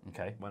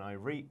 Okay. When I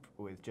reap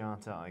with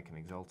Jata, I can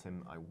exalt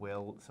him. I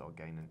will, so I'll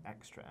gain an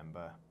extra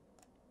ember.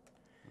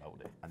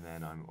 Lovely. And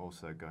then I'm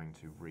also going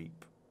to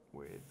reap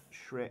with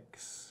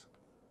Shrix,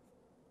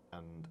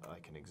 and I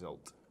can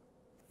exalt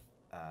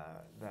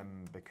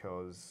them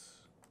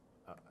because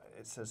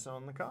it says so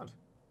on the card.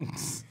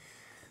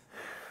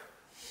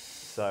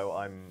 So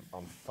I'm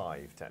on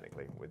 5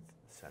 technically with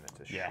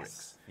Senator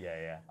Shrix. Yes.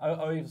 Yeah.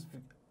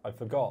 I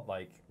forgot,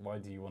 like, why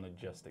do you want to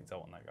just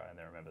exalt on that guy? And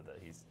then remember that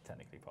he's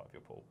technically part of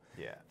your pool.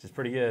 Yeah. Which is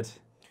pretty good.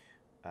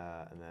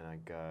 And then I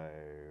go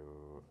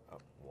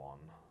up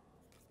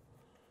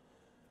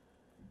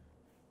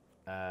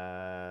 1.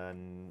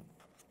 And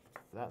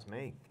that's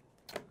me.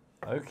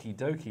 Okie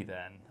dokie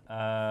then.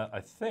 I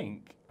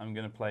think I'm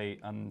going to play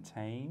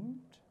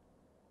Untamed.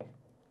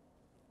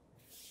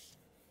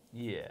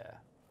 Yeah.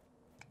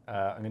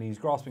 I'm going to use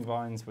Grasping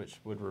Vines, which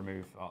would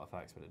remove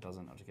artifacts, but it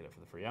doesn't. I'll just get it for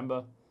the free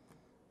Ember.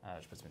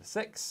 Which puts me to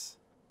 6.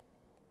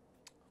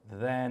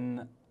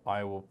 Then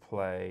I will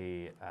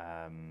play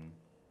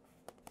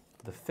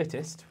the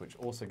Fittest, which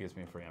also gives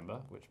me a free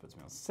Ember, which puts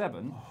me on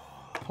 7.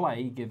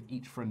 Play, give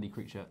each friendly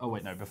creature... Oh,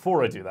 wait, no.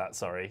 Before I do that,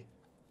 sorry.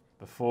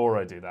 Before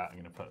I do that, I'm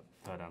going to put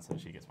her down so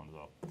she gets 1 as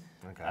well.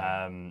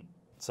 Okay.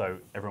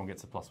 So everyone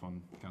gets a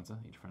 +1 counter,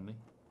 each friendly.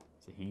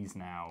 So he's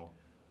now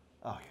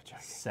Oh, you're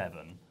joking.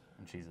 7,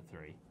 and she's a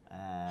 3.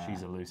 Uh,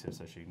 She's elusive,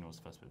 so she ignores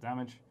the first bit of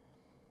damage.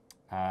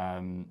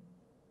 And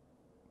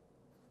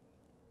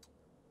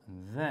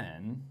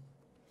then...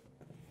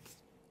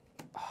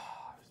 I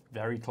was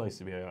very close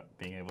to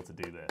being able to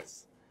do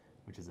this,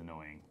 which is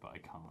annoying, but I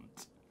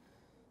can't.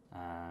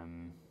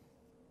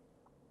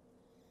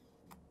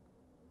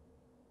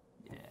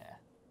 Yeah,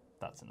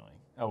 that's annoying.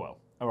 Oh well.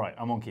 All right,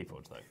 I'm on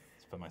Keyforge though.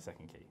 It's for my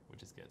second key,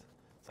 which is good.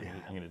 So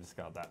I'm going to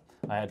discard that.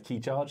 I had Key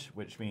Charge,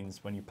 which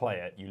means when you play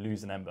it, you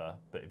lose an Ember,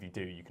 but if you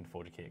do, you can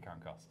forge a key at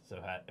current cost. So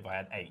if I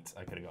had 8,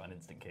 I could have got an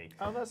instant key,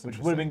 Oh, that's which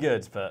would have been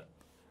good, but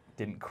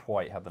didn't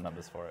quite have the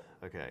numbers for it.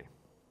 Okay.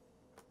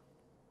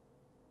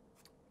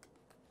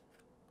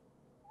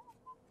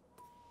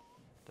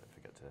 Don't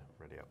forget to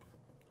ready up.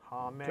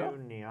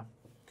 Harmonia.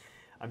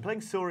 I'm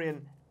playing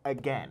Saurian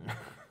again.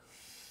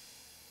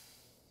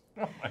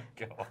 Oh my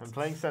god. I'm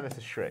playing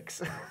Senator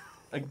Shrix,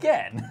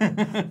 Again?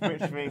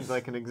 which means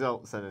I can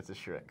exalt Senator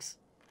Shrix.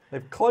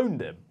 They've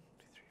cloned him.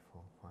 2, 3,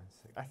 4, 5,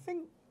 6. I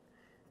think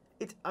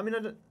it. I mean,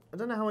 I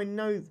don't know how I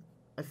know.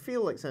 I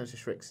feel like Senator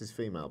Shrix is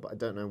female, but I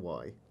don't know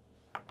why.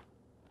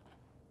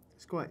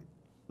 It's quite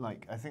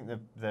like I think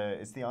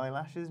it's the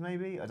eyelashes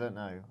maybe. I don't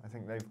know. I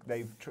think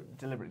they've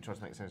deliberately tried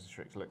to make Senator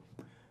Shrix look.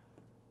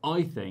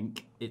 I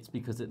think it's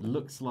because it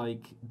looks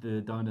like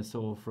the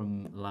dinosaur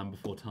from Land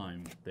Before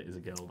Time that is a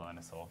girl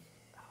dinosaur.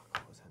 Oh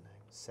God, what's her name?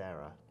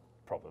 Sarah.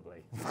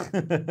 Probably.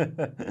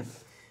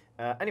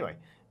 Anyway,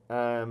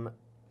 then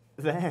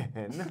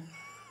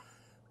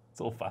It's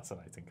It's all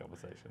fascinating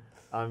conversation.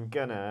 I'm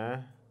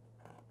gonna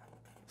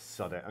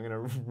sod it. I'm gonna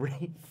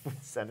reap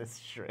with Senus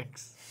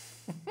Strix.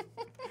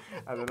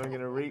 And then I'm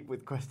gonna reap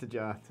with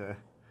Questagata.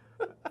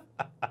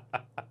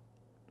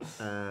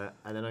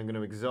 And then I'm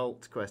gonna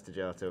exalt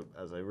Questagata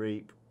as I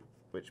reap,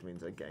 which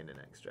means I gain an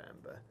extra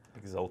ember.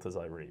 Exalt as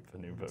I reap, a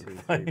new book. 2,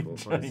 3, 4,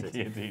 5, 6.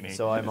 Chiodini.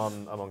 So I'm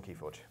on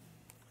Keyforge.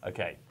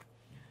 Okay.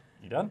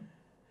 You done?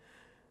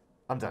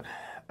 I'm done.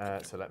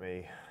 So let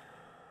me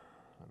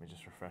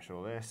just refresh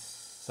all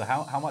this. So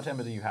how much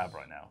ember do you have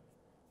right now?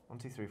 1,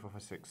 2, 3, 4,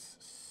 5, 6,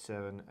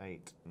 7,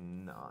 8,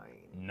 9.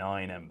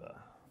 9 ember.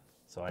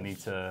 So I need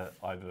to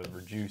either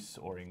reduce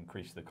or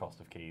increase the cost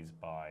of keys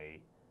by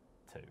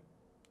 2.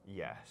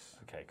 Yes.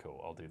 Okay,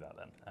 cool. I'll do that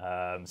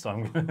then. So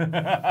I'm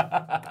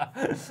gonna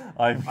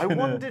I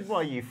wondered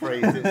why you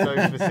phrased it so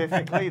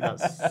specifically.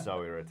 That's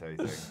so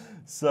irritating.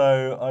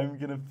 So I'm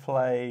gonna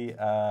play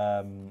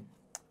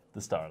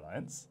the Star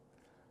Alliance.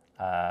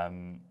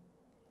 I'm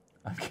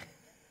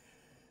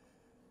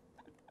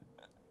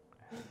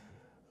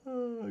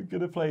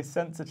gonna play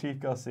Sensor Chief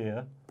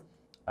Garcia.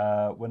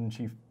 When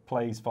she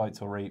plays, fights,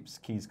 or reaps,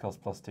 keys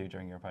cost +2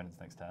 during your opponent's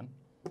next turn.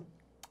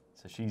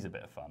 So she's a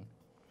bit of fun.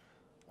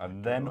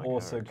 I'm then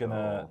also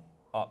gonna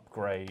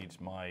upgrade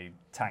my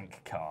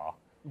tank car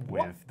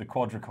with the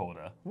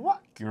quadricorder.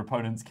 What? Your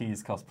opponent's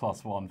keys cost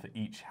 +1 for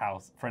each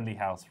friendly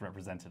house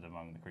represented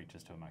among the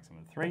creatures to a maximum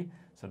of 3.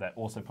 So they're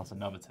also plus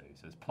another 2.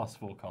 So it's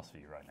 +4 cost for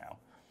you right now.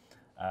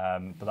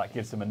 But that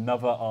gives him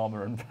another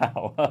armor and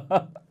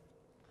power.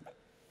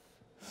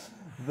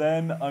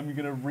 Then I'm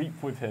gonna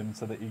reap with him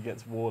so that he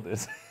gets warded.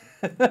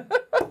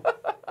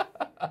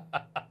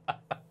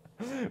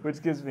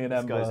 Which gives me an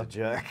ember. This guy's a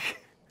jerk.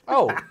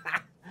 Oh!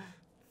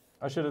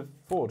 I should have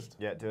forged.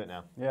 Yeah, do it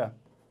now. Yeah.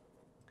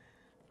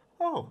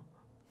 Oh,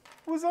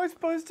 was I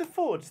supposed to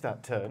forge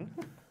that turn?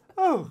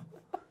 Oh,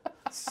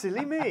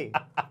 silly me.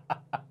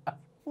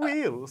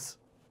 Wheels.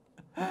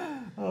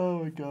 Oh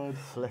my god.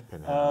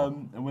 Flipping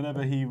hell. And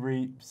whenever he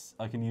reaps,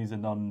 I can use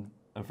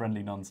a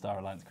friendly non-Star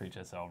Alliance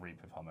creature, so I'll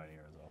reap with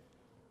Harmonia as well.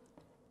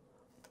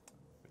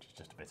 Which is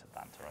just a bit of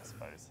banter, I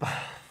suppose.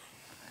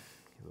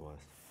 You're the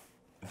worst.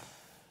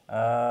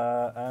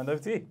 And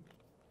over to you.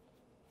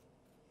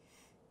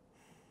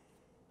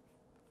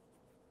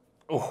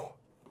 Oh.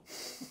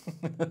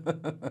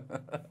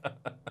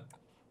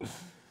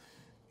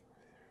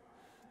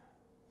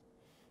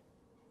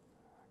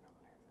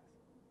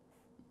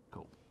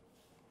 Cool.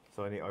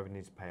 So I would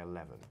need to pay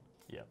 11.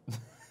 Yeah.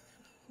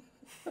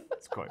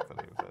 It's quite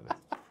funny in fairness.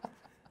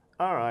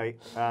 All right.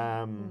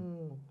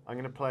 I'm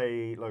going to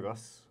play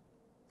Logos.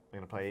 I'm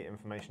going to play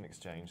Information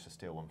Exchange to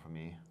steal one from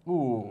you.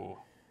 Ooh.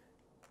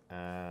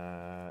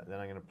 Then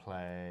I'm going to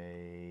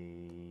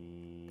play...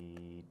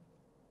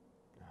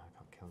 Oh,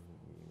 I can't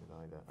kill you with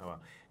either. Oh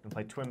well. I'm going to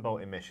play Twin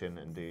Bolt Emission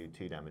and do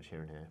 2 damage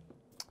here and here.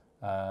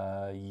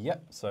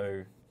 Yep,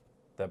 so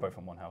they're both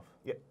on 1 health.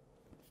 Yep.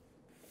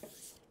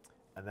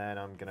 And then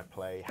I'm going to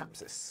play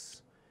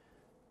Hapsis,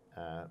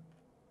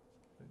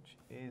 which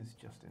is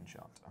just in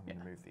shot. I'm going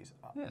to move these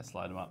up. Yeah,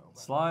 slide them up.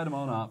 Slide them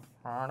on up.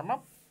 Slide them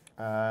up.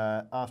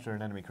 After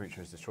an enemy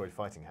creature is destroyed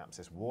fighting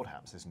Hapsis, ward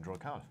Hapsis and draw a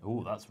card.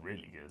 Ooh, that's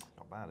really good.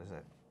 Not bad, is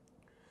it?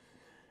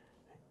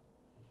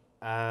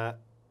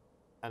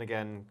 And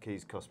again,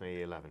 keys cost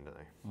me 11, don't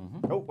they?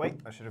 Mm-hmm. Oh wait,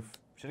 I should have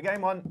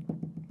gained one.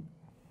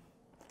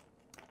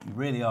 You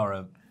really are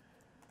a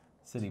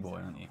silly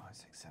boy, aren't you? 5,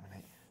 6, 7,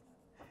 8.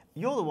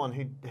 You're the one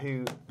who.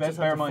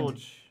 Bear in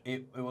mind,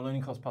 it will only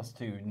cost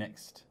 +2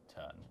 next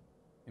turn.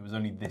 It was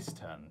only this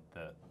turn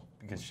that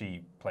because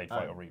she played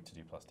fight or reap to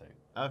do +2.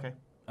 Okay.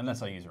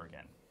 Unless I use her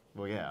again.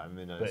 Well, yeah, I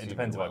mean. But it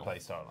depends if I play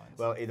Star Alliance.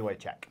 Well, either way,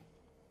 check.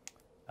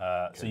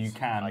 So you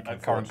can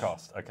at current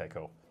cost. Okay,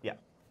 cool. Yeah.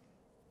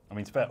 I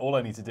mean, all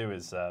I need to do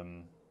is.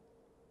 Oh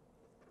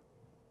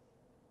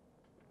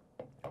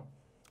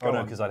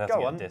no, because I'd have to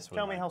get this.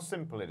 Tell me how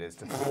simple it is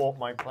to thwart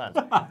my plans.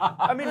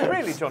 I mean,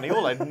 really, Johnny,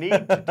 all I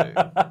need to do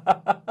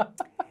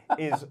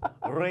is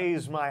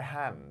raise my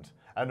hand,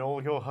 and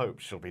all your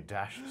hopes shall be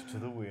dashed to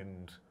the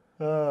wind.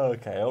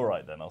 Okay, all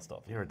right then, I'll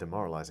stop. You're a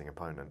demoralising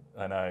opponent.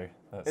 I know.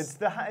 It's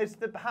the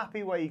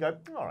happy way you go.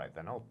 All right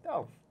then, I'll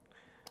go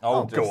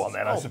on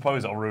then. I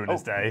suppose I'll ruin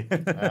his day.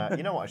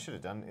 You know what I should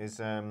have done is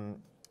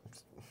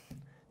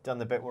done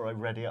the bit where I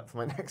ready up for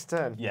my next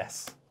turn.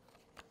 Yes.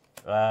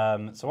 So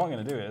what I'm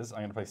going to do is I'm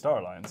going to play Star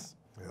Alliance.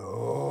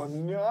 Oh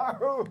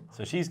no!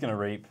 So she's going to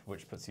reap,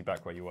 which puts you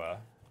back where you were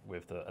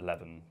with the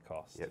 11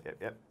 cost.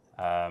 Yep.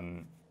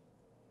 And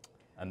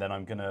then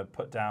I'm going to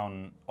put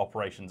down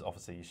Operations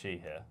Officer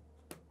Yashi here,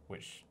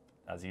 which,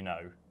 as you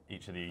know,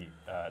 each of the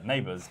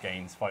neighbours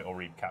gains fight or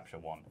reap capture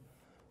 1.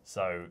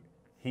 So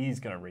he's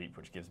going to reap,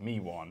 which gives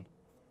me 1,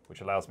 which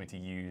allows me to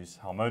use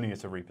Harmonia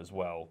to reap as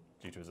well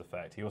due to his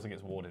effect. He also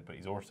gets warded, but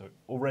he's also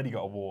already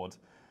got a ward.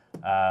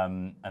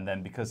 And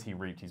then because he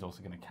reaped, he's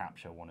also going to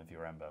capture 1 of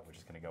your Ember, which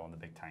is going to go on the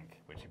big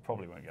tank, which he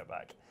probably won't get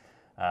back.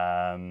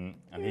 And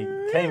he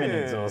came in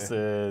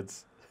exhausted.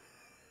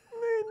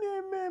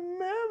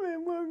 Mommy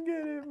won't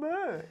get it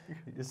back.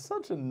 You're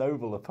such a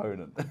noble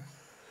opponent.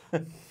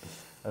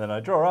 And then I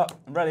draw up,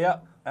 and ready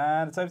up,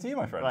 and it's over to you,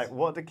 my friends. Right,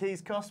 what do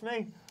keys cost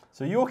me?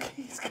 So your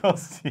keys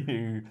cost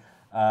you...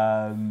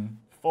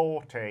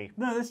 40.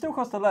 No, they still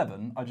cost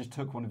 11. I just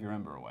took one of your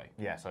Ember away.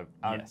 Yes,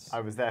 Yes.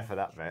 I was there for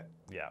that bit.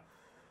 Yeah.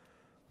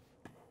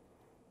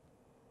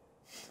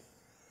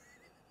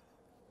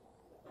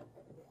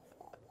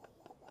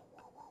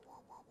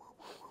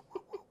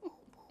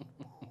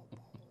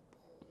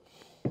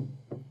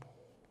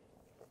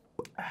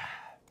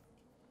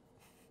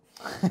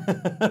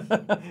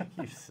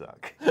 You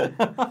suck.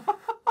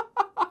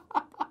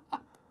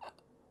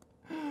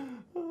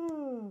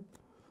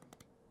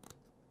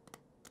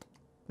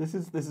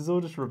 This is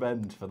all just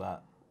revenge for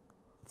that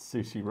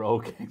sushi roll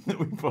game that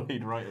we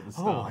played right at the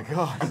start. Oh my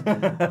god.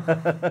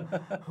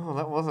 Oh,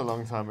 that was a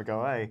long time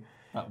ago, eh?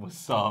 That was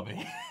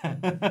Sabi.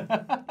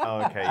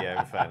 Oh, okay, yeah,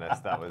 in fairness,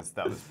 that was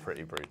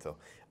pretty brutal.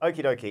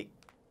 Okie dokie.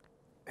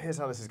 Here's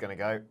how this is going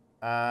to go.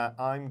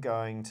 I'm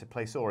going to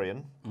play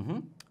Saurian. Mm-hmm.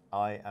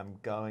 I am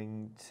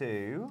going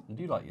to... You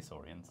do like your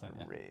Saurians, don't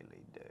you?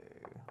 Really do.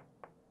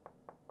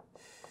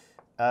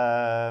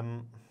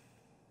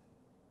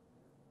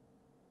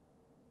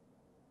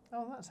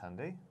 Oh, that's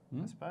handy,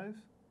 I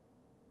suppose.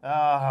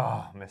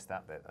 Oh, missed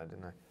that bit, I didn't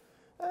know.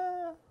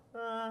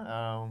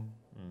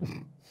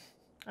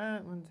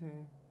 1,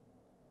 2.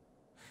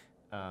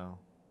 Oh.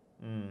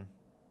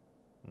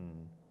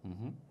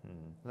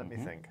 Let me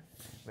think.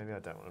 Maybe I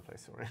don't want to play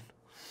Saurian.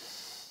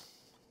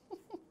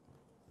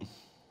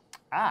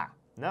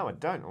 No, I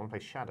don't. I want to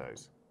play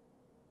Shadows.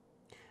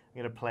 I'm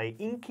going to play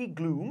Inky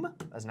Gloom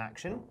as an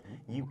action.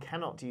 You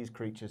cannot use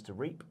creatures to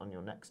reap on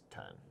your next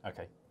turn.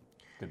 Okay,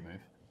 good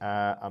move.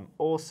 I'm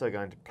also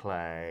going to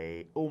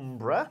play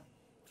Umbra,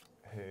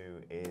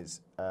 who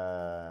is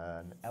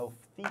an elf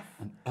thief.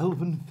 An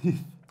elven thief.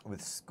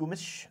 With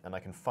Skoomish, and I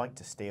can fight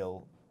to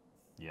steal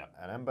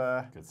an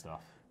Ember. Good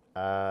stuff.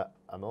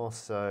 I'm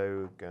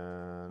also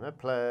going to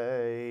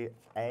play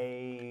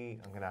a...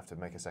 I'm going to have to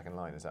make a second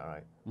line, is that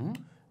right?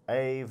 Mm-hmm.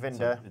 A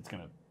Vendor. So it's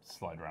going to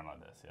slide around like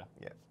this, yeah?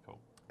 Yeah. Cool.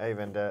 A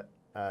Vendor,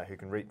 who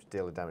can reap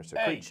deal damage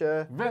to a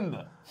creature.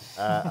 Vendor.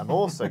 I'm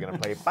also going to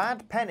play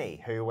Bad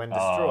Penny, who, when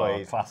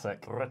destroyed,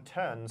 classic.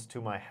 returns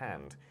to my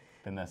hand.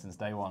 Been there since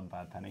day one,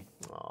 Bad Penny.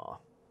 Aww.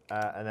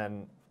 And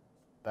then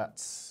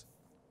that's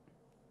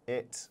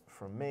it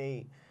from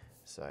me.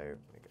 So,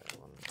 we go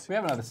 1, 2. We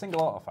haven't had a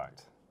single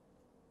artifact.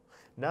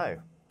 No.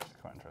 Which is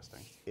quite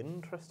interesting.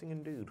 Interesting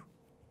indeed.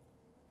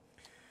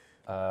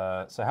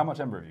 So how much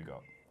Ember have you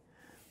got?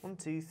 1,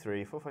 2,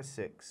 3, 4, 5,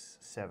 6,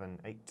 7,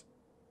 8,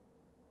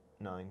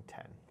 9,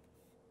 10.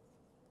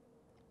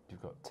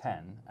 You've got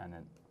 10, and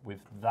then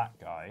with that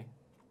guy,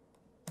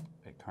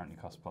 it currently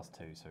costs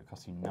 +2, so it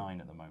costs you 9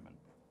 at the moment.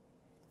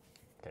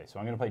 Okay, so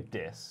I'm going to play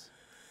Dis.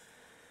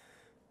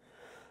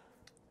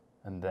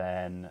 And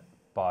then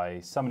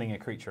by summoning a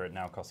creature, it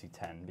now costs you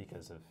 10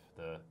 because of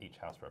each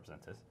house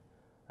represented.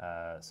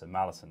 So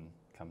Malison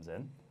comes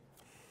in.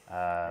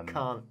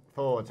 Can't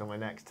forge on my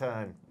next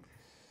turn.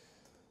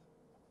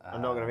 I'm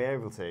not going to be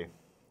able to.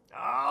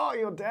 Oh,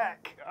 your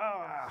deck!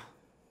 Oh.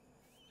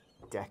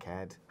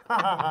 Deckhead.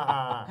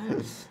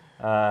 I'm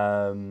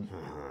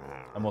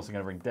also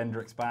going to bring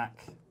Dendrix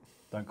back.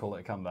 Don't call it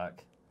a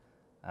comeback.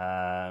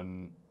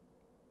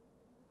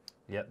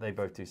 Yeah, they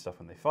both do stuff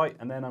when they fight.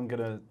 And then I'm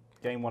going to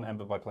gain 1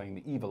 Ember by playing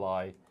the Evil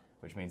Eye,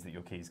 which means that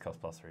your keys cost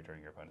 +3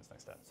 during your opponent's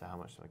next turn. So how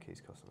much do my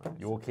keys cost on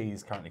those? Your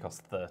keys currently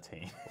cost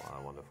 13.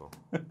 Wow, wonderful.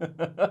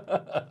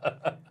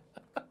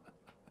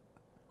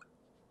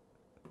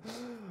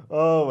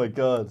 Oh my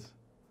god.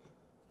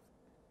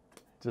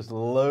 Just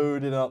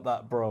loading up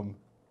that Brum.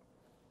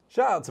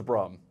 Shout out to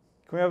Brum.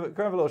 Can we have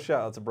a little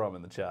shout out to Brum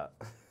in the chat?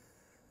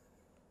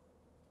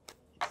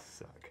 You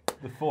suck.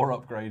 The 4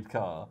 upgrade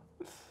car.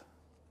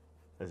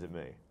 Is it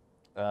me?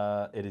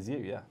 It is you,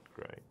 yeah.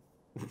 Great.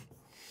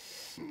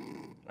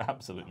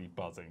 Absolutely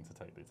buzzing to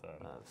take the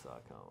turn. So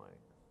I can't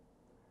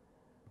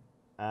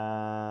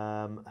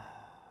wait.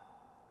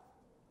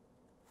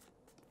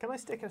 Can I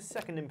stick a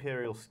second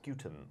Imperial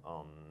Scutum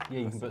on? Yeah,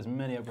 you can put as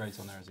many upgrades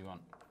on there as you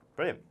want.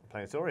 Brilliant.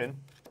 Playing Saurian.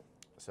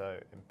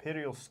 So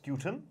Imperial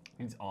Scutum.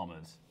 It's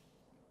armoured.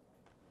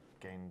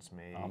 Gains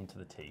me. Armed to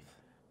the teeth.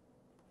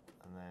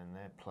 And then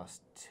they're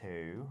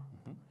 +2.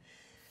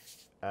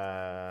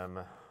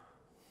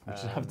 We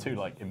should have 2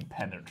 like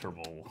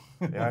impenetrable.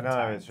 Yeah, I know,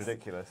 tanks. it's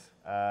ridiculous.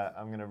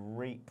 I'm going to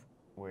reap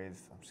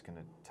with. I'm just going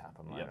to tap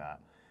them like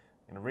that.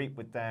 I'm going to reap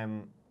with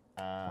them.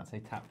 Can't say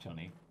tap,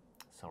 Johnny.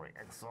 Sorry,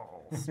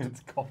 exhaust.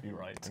 It's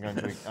copyright.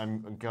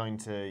 I'm going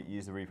to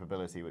use the reap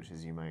ability, which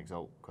is you may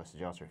exalt Quest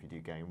Adjuster if you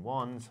do gain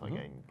 1, so I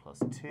gain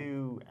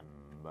 +2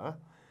 Ember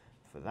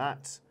for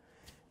that.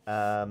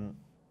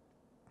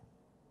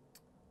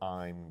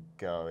 I'm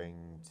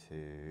going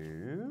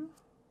to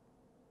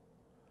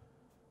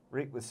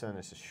reap with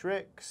Sinister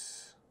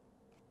Shrix.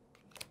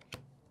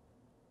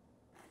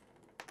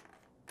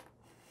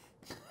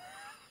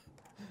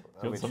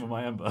 You want some of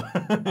my Ember?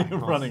 You're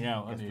running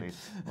out, aren't you?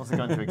 Please. I'm also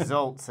going to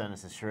exalt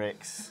Sinister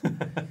Shrix.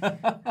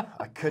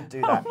 I could do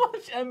that. How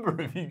much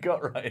Ember have you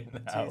got right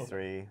now? 2,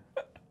 3,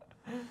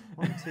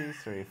 1, 2,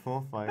 3,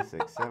 4, 5,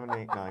 6, 7,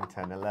 8, 9,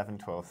 10, 11,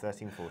 12,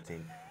 13,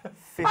 14,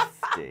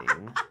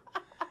 15.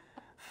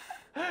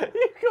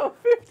 You've got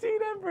 15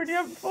 Ember and you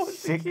haven't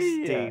forged a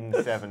key yet.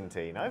 16,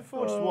 17. I've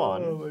forged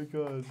one. Oh my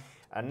god.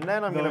 And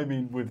then I'm No, going I to...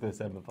 mean with this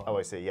Ember pile. Oh,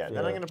 I see, yeah. Then Yeah.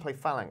 I'm going to play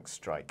Phalanx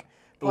Strike.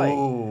 Play,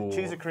 Ooh.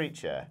 choose a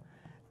creature.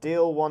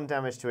 Deal 1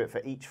 damage to it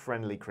for each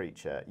friendly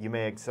creature. You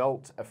may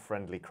exalt a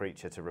friendly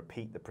creature to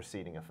repeat the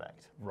preceding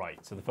effect.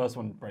 Right, so the first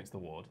one breaks the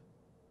ward.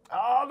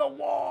 Oh, the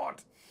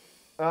ward!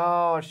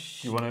 Oh, Do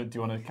you want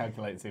to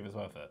calculate and see if it's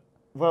worth it?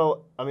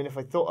 Well, I mean, if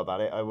I thought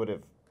about it, I would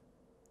have...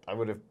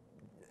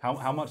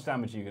 How much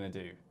damage are you going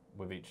to do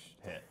with each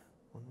hit?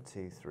 1,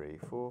 2, 3,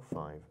 4,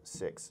 5,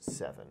 6,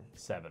 7.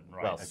 7,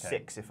 right? Well, okay.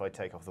 6 if I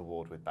take off the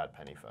ward with Bad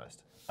Penny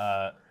first.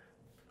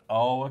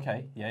 Oh,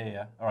 okay.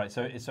 Yeah. All right.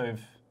 So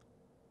if.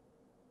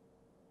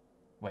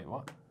 Wait,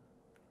 what?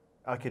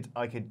 I could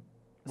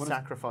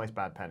sacrifice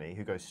Bad Penny,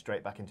 who goes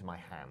straight back into my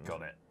hand.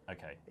 Got it.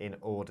 Okay. In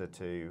order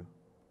to.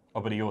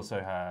 Oh, but he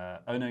also had.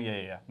 Oh no,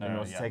 yeah. No, in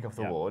order to take off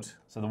the ward.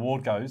 So the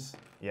ward goes.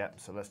 Yeah.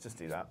 So let's just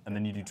do that. And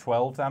then you do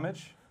 12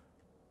 damage.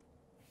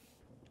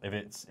 If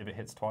it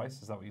hits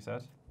twice, is that what you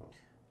said?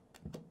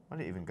 Where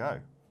did it even go?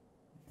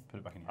 Put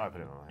it back in your I hand.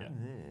 put it on my Yeah.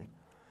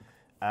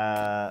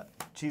 hand.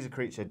 Choose a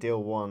creature,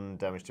 deal 1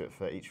 damage to it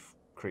for each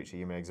creature.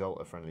 You may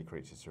exalt a friendly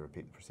creature to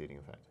repeat the preceding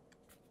effect.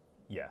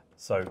 Yeah.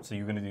 So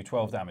you're going to do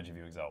 12 damage if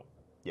you exalt.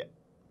 Yeah.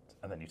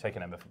 And then you take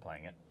an Ember for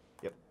playing it.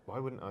 Yep. Why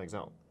wouldn't I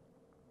exalt?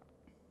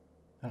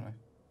 I don't know.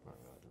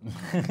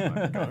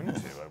 I'm going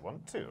to. I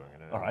want to. I'm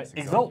gonna, All right. let's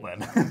Exalt then.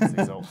 Let's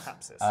exalt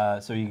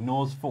Hapsis. So he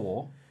ignores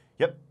 4.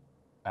 Yep.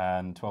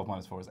 And 12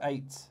 minus 4 is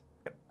 8.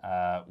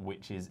 Yep.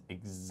 Which is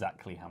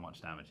exactly how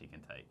much damage he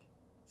can take.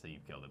 So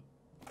you've killed him.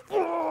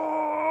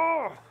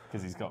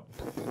 Because he's got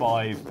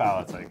 5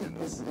 power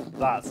tokens.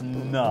 That's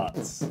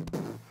nuts.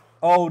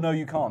 Oh, no,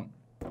 you can't.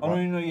 Oh,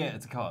 no, yeah,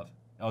 it's a card.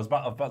 I was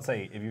about to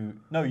say, if you...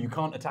 No, you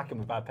can't attack him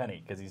with Bad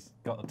Penny because he's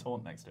got a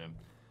taunt next to him.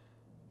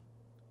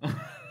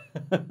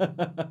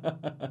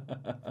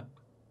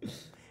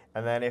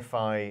 And then if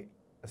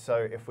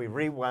we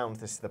rewound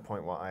this to the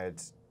point where I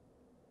had...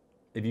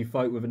 If you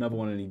fight with another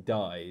one and he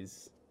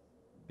dies,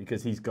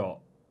 because he's got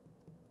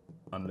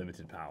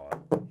unlimited power.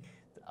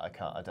 I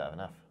don't have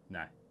enough.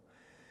 No.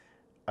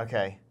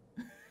 Okay.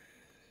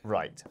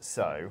 Right,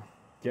 so...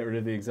 Get rid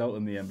of the Exalt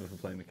and the Ember for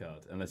playing the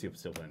card, unless you're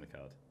still playing the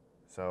card.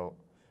 So,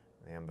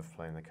 the Ember for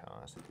playing the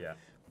card. Yeah.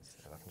 Let's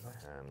get it back into my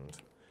hand.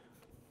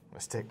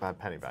 Let's take Bad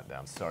Penny back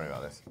down. Sorry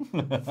about this.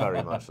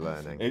 Very much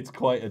learning. It's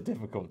quite a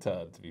difficult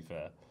turn, to be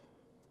fair.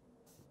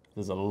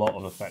 There's a lot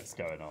of effects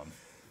going on.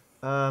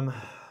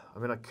 I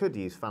mean, I could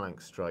use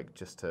Phalanx Strike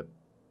just to...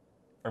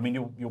 I mean,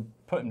 you'll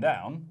put him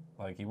down.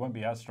 Like, he won't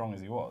be as strong as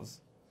he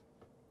was.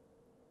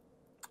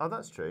 Oh,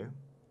 that's true.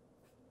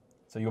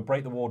 So you'll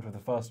break the ward with the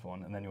first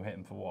one, and then you'll hit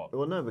him for what?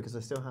 Well, no, because I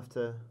still have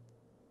to...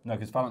 No,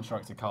 because Phalanx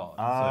Strike's a card.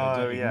 Oh,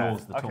 so it yeah.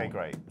 ignores the Okay, taunt.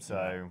 great.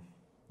 So...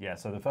 Yeah,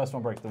 so the first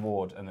one breaks the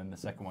ward, and then the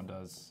second one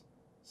does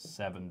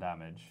 7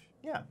 damage.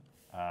 Yeah.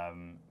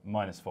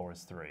 Minus 4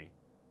 is 3.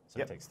 So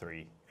Yep. he takes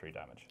 3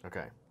 damage.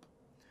 Okay.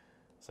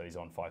 So he's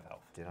on 5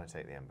 health. Did I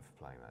take the Ember for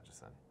playing that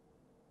just then?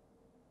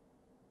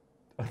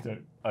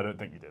 I don't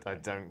think you did. I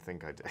don't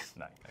think I did.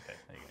 No, okay,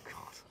 there you go.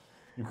 God.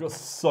 You've got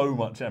so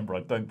much Ember,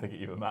 I don't think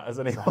it even matters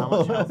anymore. So how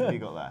much health have you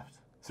got left?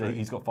 So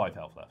he's got 5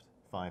 health left.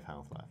 5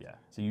 health left. Yeah.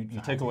 So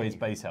you take away his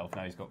base health,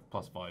 now he's got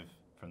 +5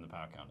 from the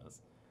power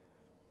counters.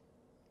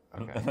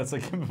 Okay. That's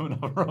like give him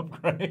another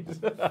upgrade.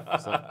 So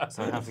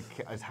I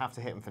have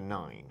to hit him for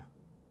 9.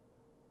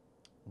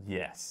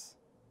 Yes.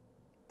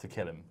 To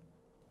kill him.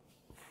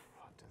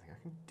 I don't think I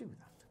can do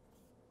that.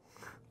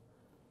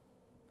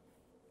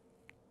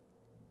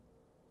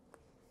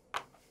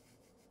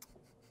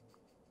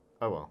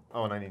 Oh well.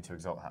 Oh, and I need to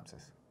exalt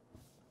Hapsis.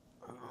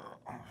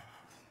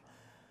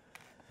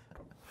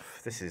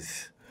 This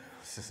is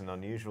an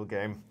unusual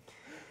game.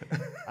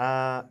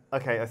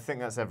 Okay, I think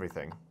that's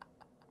everything.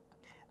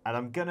 And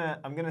I'm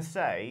gonna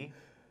say,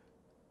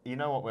 you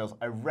know what, Wills?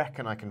 I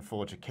reckon I can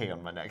forge a key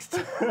on my next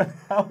turn.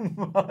 How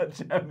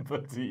much Ember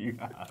do you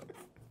have?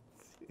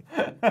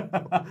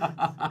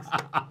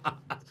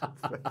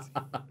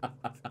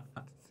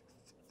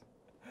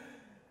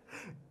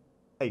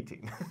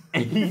 18.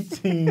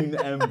 18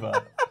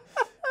 Ember.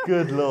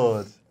 Good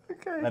lord.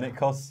 Okay. And it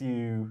costs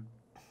you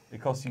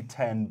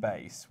 10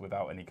 base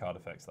without any card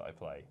effects that I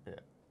play. Yeah.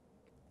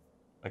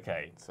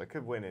 Okay. So I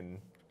could win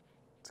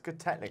I could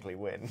technically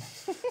win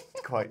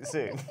quite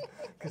soon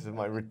because of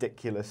my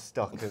ridiculous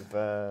stock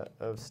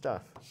of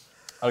stuff.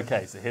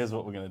 Okay, so here's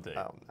what we're going to do.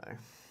 Oh no.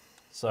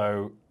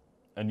 So,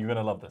 and you're going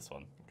to love this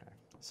one. Okay.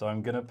 So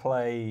I'm going to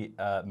play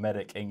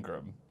Medic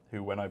Ingram,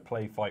 who when I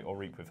play Fight or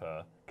Reap with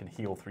her, can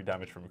heal 3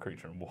 damage from a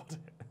creature and ward it.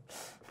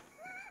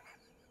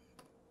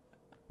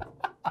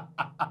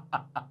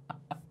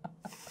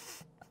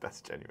 That's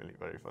genuinely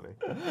very funny.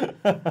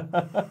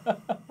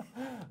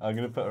 I'm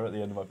going to put her at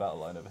the end of my battle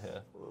line over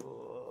here.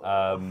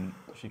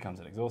 She comes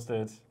in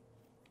exhausted.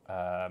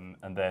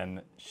 And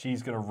then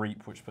she's going to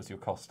Reap, which puts your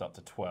cost up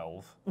to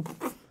 12.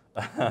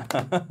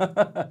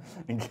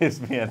 and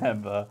gives me an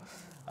Ember.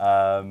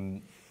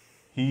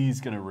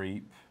 He's going to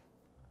reap,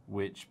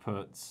 which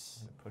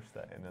puts... Push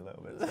that in a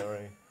little bit,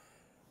 sorry.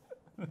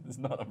 There's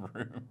not a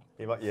room.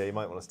 You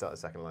might want to start a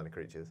second line of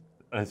creatures.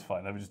 It's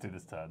fine, let me just do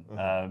this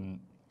turn.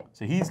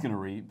 So he's going to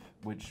reap,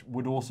 which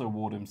would also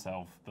ward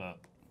himself, but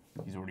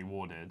he's already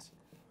warded.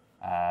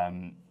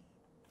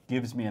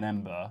 Gives me an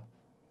Ember,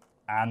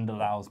 and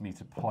allows me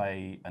to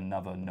play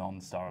another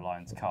non-Star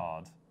Alliance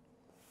card.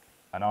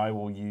 And I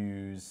will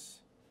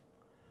use...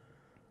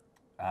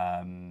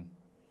 I'm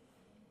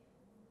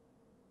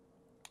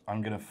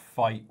going to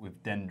fight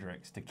with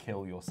Dendrix to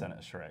kill your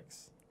Senator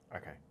Shrix.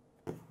 Okay.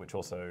 Which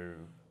also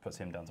puts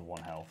him down to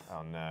 1 health.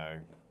 Oh no.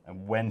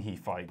 And when he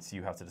fights,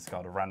 you have to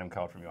discard a random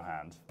card from your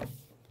hand.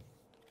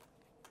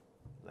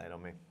 Lay it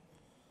on me.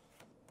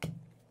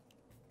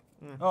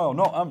 Oh,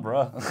 not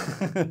Umbra.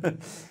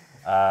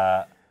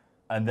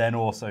 And then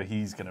also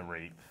he's going to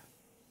reap.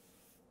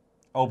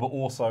 Oh, but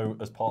also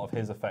as part of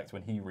his effect,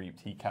 when he reaped,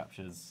 he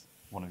captures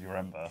one of your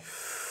Ember.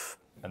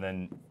 And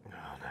then,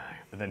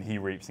 and then he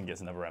reaps and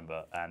gets another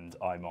Ember, and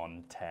I'm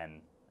on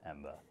 10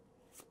 Ember.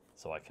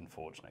 So I can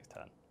forge next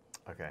turn.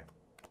 Okay.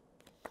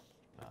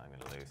 No, I'm going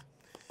to lose.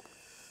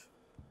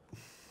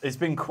 It's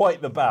been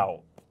quite the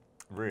bout.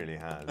 Really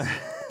has.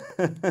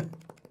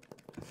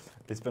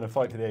 It's been a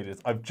fight for the ages.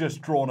 I've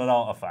just drawn an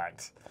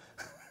artifact.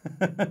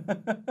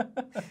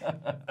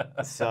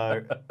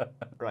 So,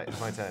 right, it's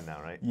my turn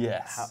now, right?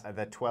 Yes. Are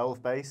there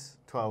 12 base?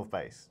 12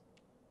 base.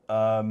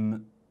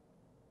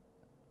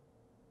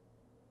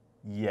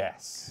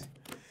 Yes.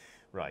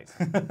 Right.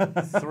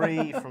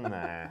 3 from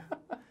there.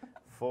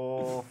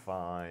 4,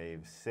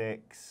 5,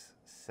 6,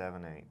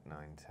 7, 8, 9,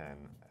 10,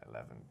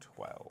 11,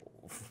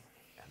 12.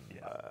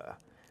 Yeah.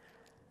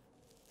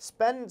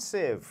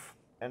 Expensive.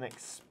 An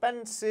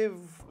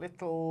expensive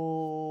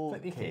little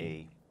Flip your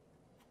key.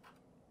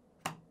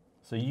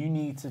 So you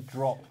need to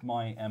drop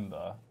my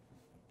Ember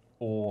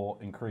or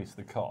increase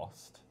the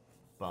cost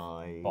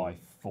By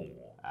 4.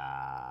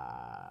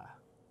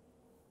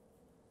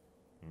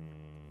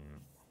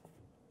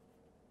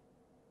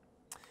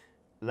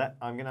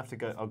 I'm gonna have to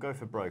go. I'll go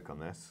for broke on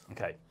this.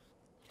 Okay.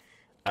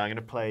 I'm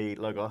gonna play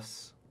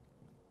Logos.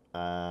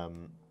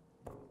 I'll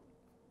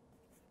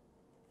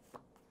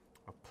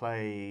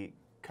play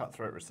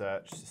Cutthroat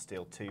Research to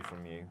steal 2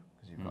 from you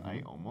because you've got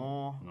 8 or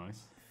more.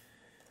 Nice.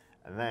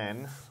 And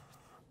then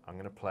I'm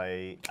gonna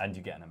play. And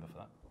you get an Ember for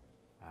that.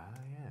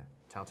 Yeah.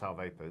 Telltale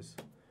Vapors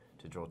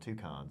to draw 2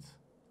 cards.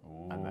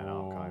 Ooh. And then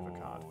archive a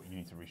card. You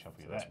need to reshuffle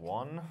So your that's deck.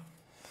 1.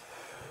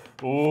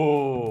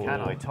 Ooh.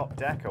 Can I top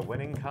deck a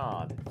winning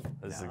card?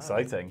 This is No.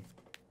 exciting.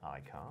 I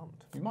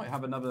can't. You might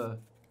have another...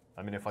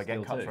 I mean, if I get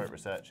Steal 2. Cutthroat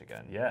Research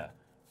again, Yeah.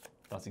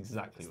 That's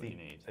exactly what you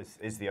need.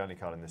 It's the only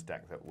card in this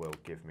deck that will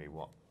give me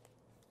what?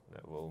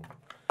 That will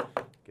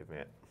give me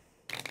it.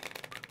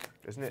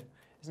 Isn't it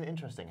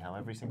interesting how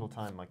every single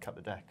time I cut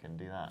the deck and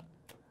do that,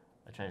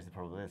 I change the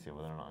probability of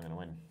whether or not I'm going to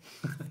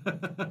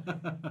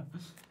win?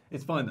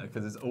 It's fine though,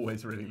 because it's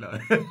always really low.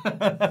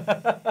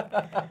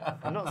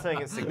 I'm not saying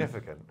it's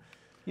significant.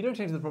 You don't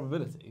change the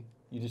probability,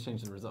 you just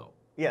change the result.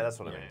 Yeah, that's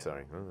what I Yeah, mean, yeah.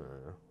 sorry.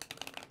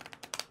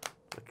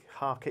 Look,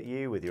 hark at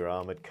you with your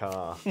armoured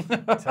car,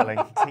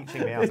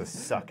 teaching me how to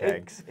suck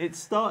eggs. It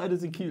started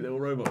as a cute little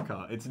robot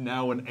car. It's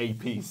now an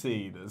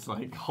APC that's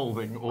like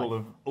holding all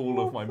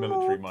of my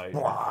military might.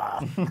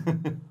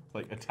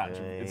 Like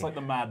attaching. Yay. It's like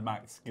the Mad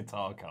Max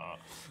guitar car.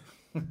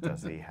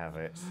 Does he have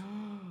it?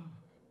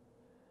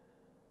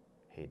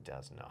 He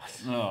does not.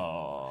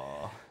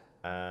 Oh.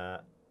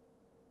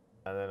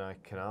 And then I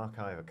can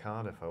archive a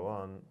card if I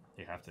want.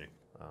 You have to.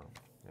 Oh,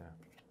 yeah.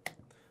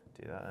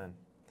 Do that then.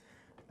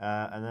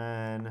 And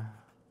then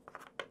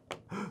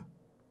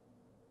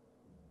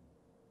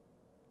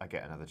I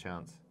get another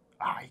chance.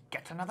 I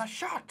get another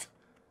shot!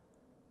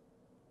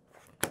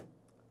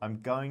 I'm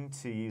going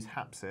to use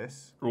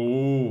Hapsis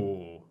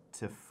Ooh.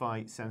 to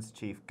fight Sensor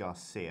Chief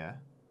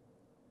Garcia,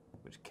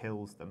 which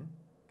kills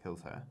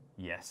her.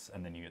 Yes,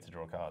 and then you get to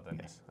draw a card, then.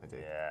 Yes, I do.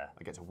 Yeah.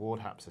 I get to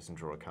ward Hapsis and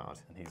draw a card.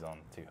 And he's on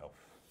 2 health.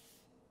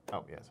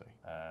 Oh, yeah, sorry.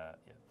 Yeah.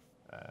 Yeah.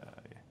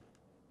 There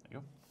you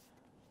go.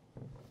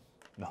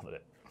 Not that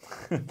it.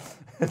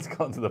 It's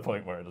gotten to the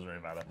point where it doesn't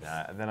really matter.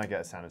 And then I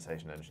get a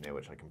Sanitation Engineer,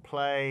 which I can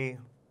play.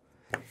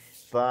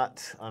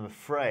 But I'm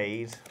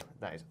afraid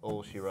that is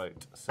all she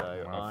wrote.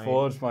 So I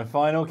forged my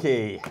final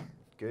key.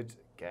 Good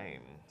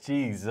game.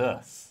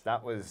 Jesus.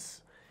 That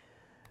was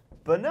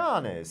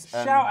bananas.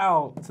 Shout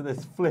out to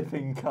this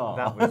flipping car.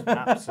 That was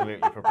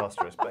absolutely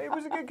preposterous. But it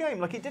was a good game.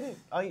 Like it didn't.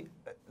 I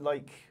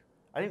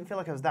didn't feel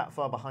like I was that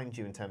far behind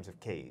you in terms of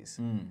keys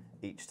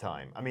each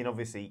time. I mean,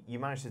 obviously, you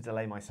managed to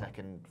delay my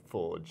second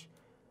forge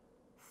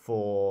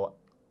forever.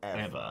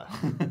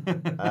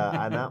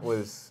 And that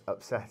was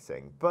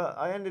upsetting. But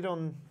I ended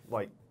on,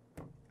 like,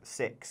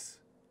 6.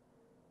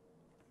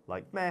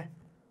 Like, meh.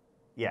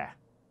 Yeah.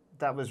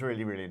 That was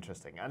really, really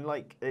interesting. And,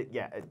 like,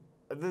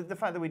 the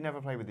fact that we'd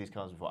never played with these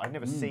cards before. I've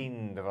never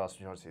seen the vast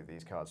majority of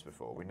these cards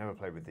before. We've never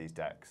played with these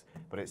decks.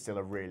 But it's still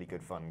a really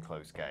good, fun,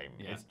 close game.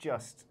 Yeah. It's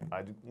just...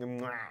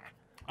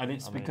 And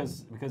it's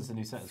because it's a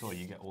new set as well.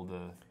 You get all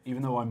the,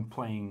 even though I'm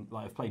playing,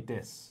 like I've played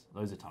this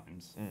loads of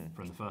times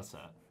from the first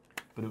set,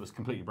 but it was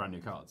completely brand new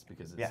cards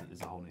because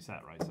it's a whole new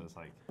set, right? So it's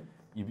like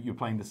you're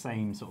playing the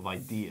same sort of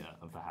idea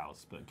of the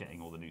house, but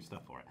getting all the new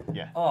stuff for it.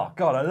 Yeah. Oh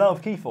God, I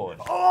love Keyforge.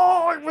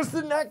 Oh, it was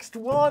the next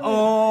one.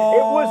 Oh,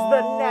 it was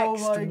the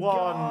next my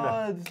one.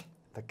 God.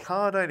 The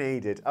card I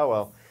needed. Oh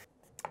well.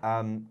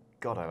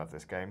 God, I love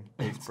this game.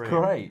 It's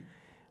brilliant. Great.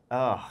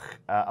 Oh,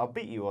 I'll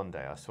beat you one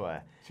day, I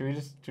swear. Should we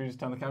just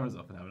turn the cameras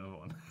off and have another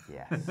one?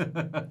 Yes.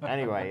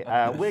 Anyway,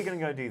 we're going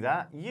to go do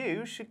that.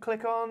 You should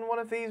click on one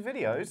of these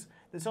videos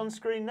that's on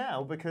screen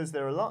now because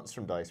there are lots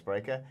from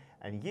Dicebreaker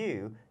and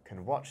you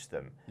can watch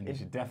them. And you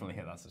should definitely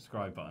hit that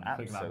subscribe button and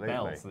click that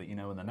bell so that you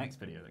know when the next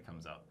video that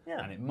comes up.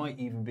 Yeah. And it might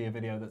even be a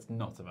video that's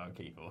not about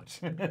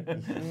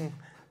Keyforge.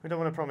 We don't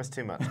want to promise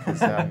too much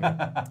because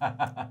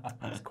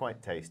it's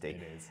quite tasty.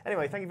 It is.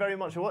 Anyway, thank you very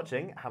much for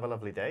watching. Have a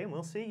lovely day and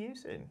we'll see you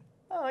soon.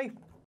 Bye.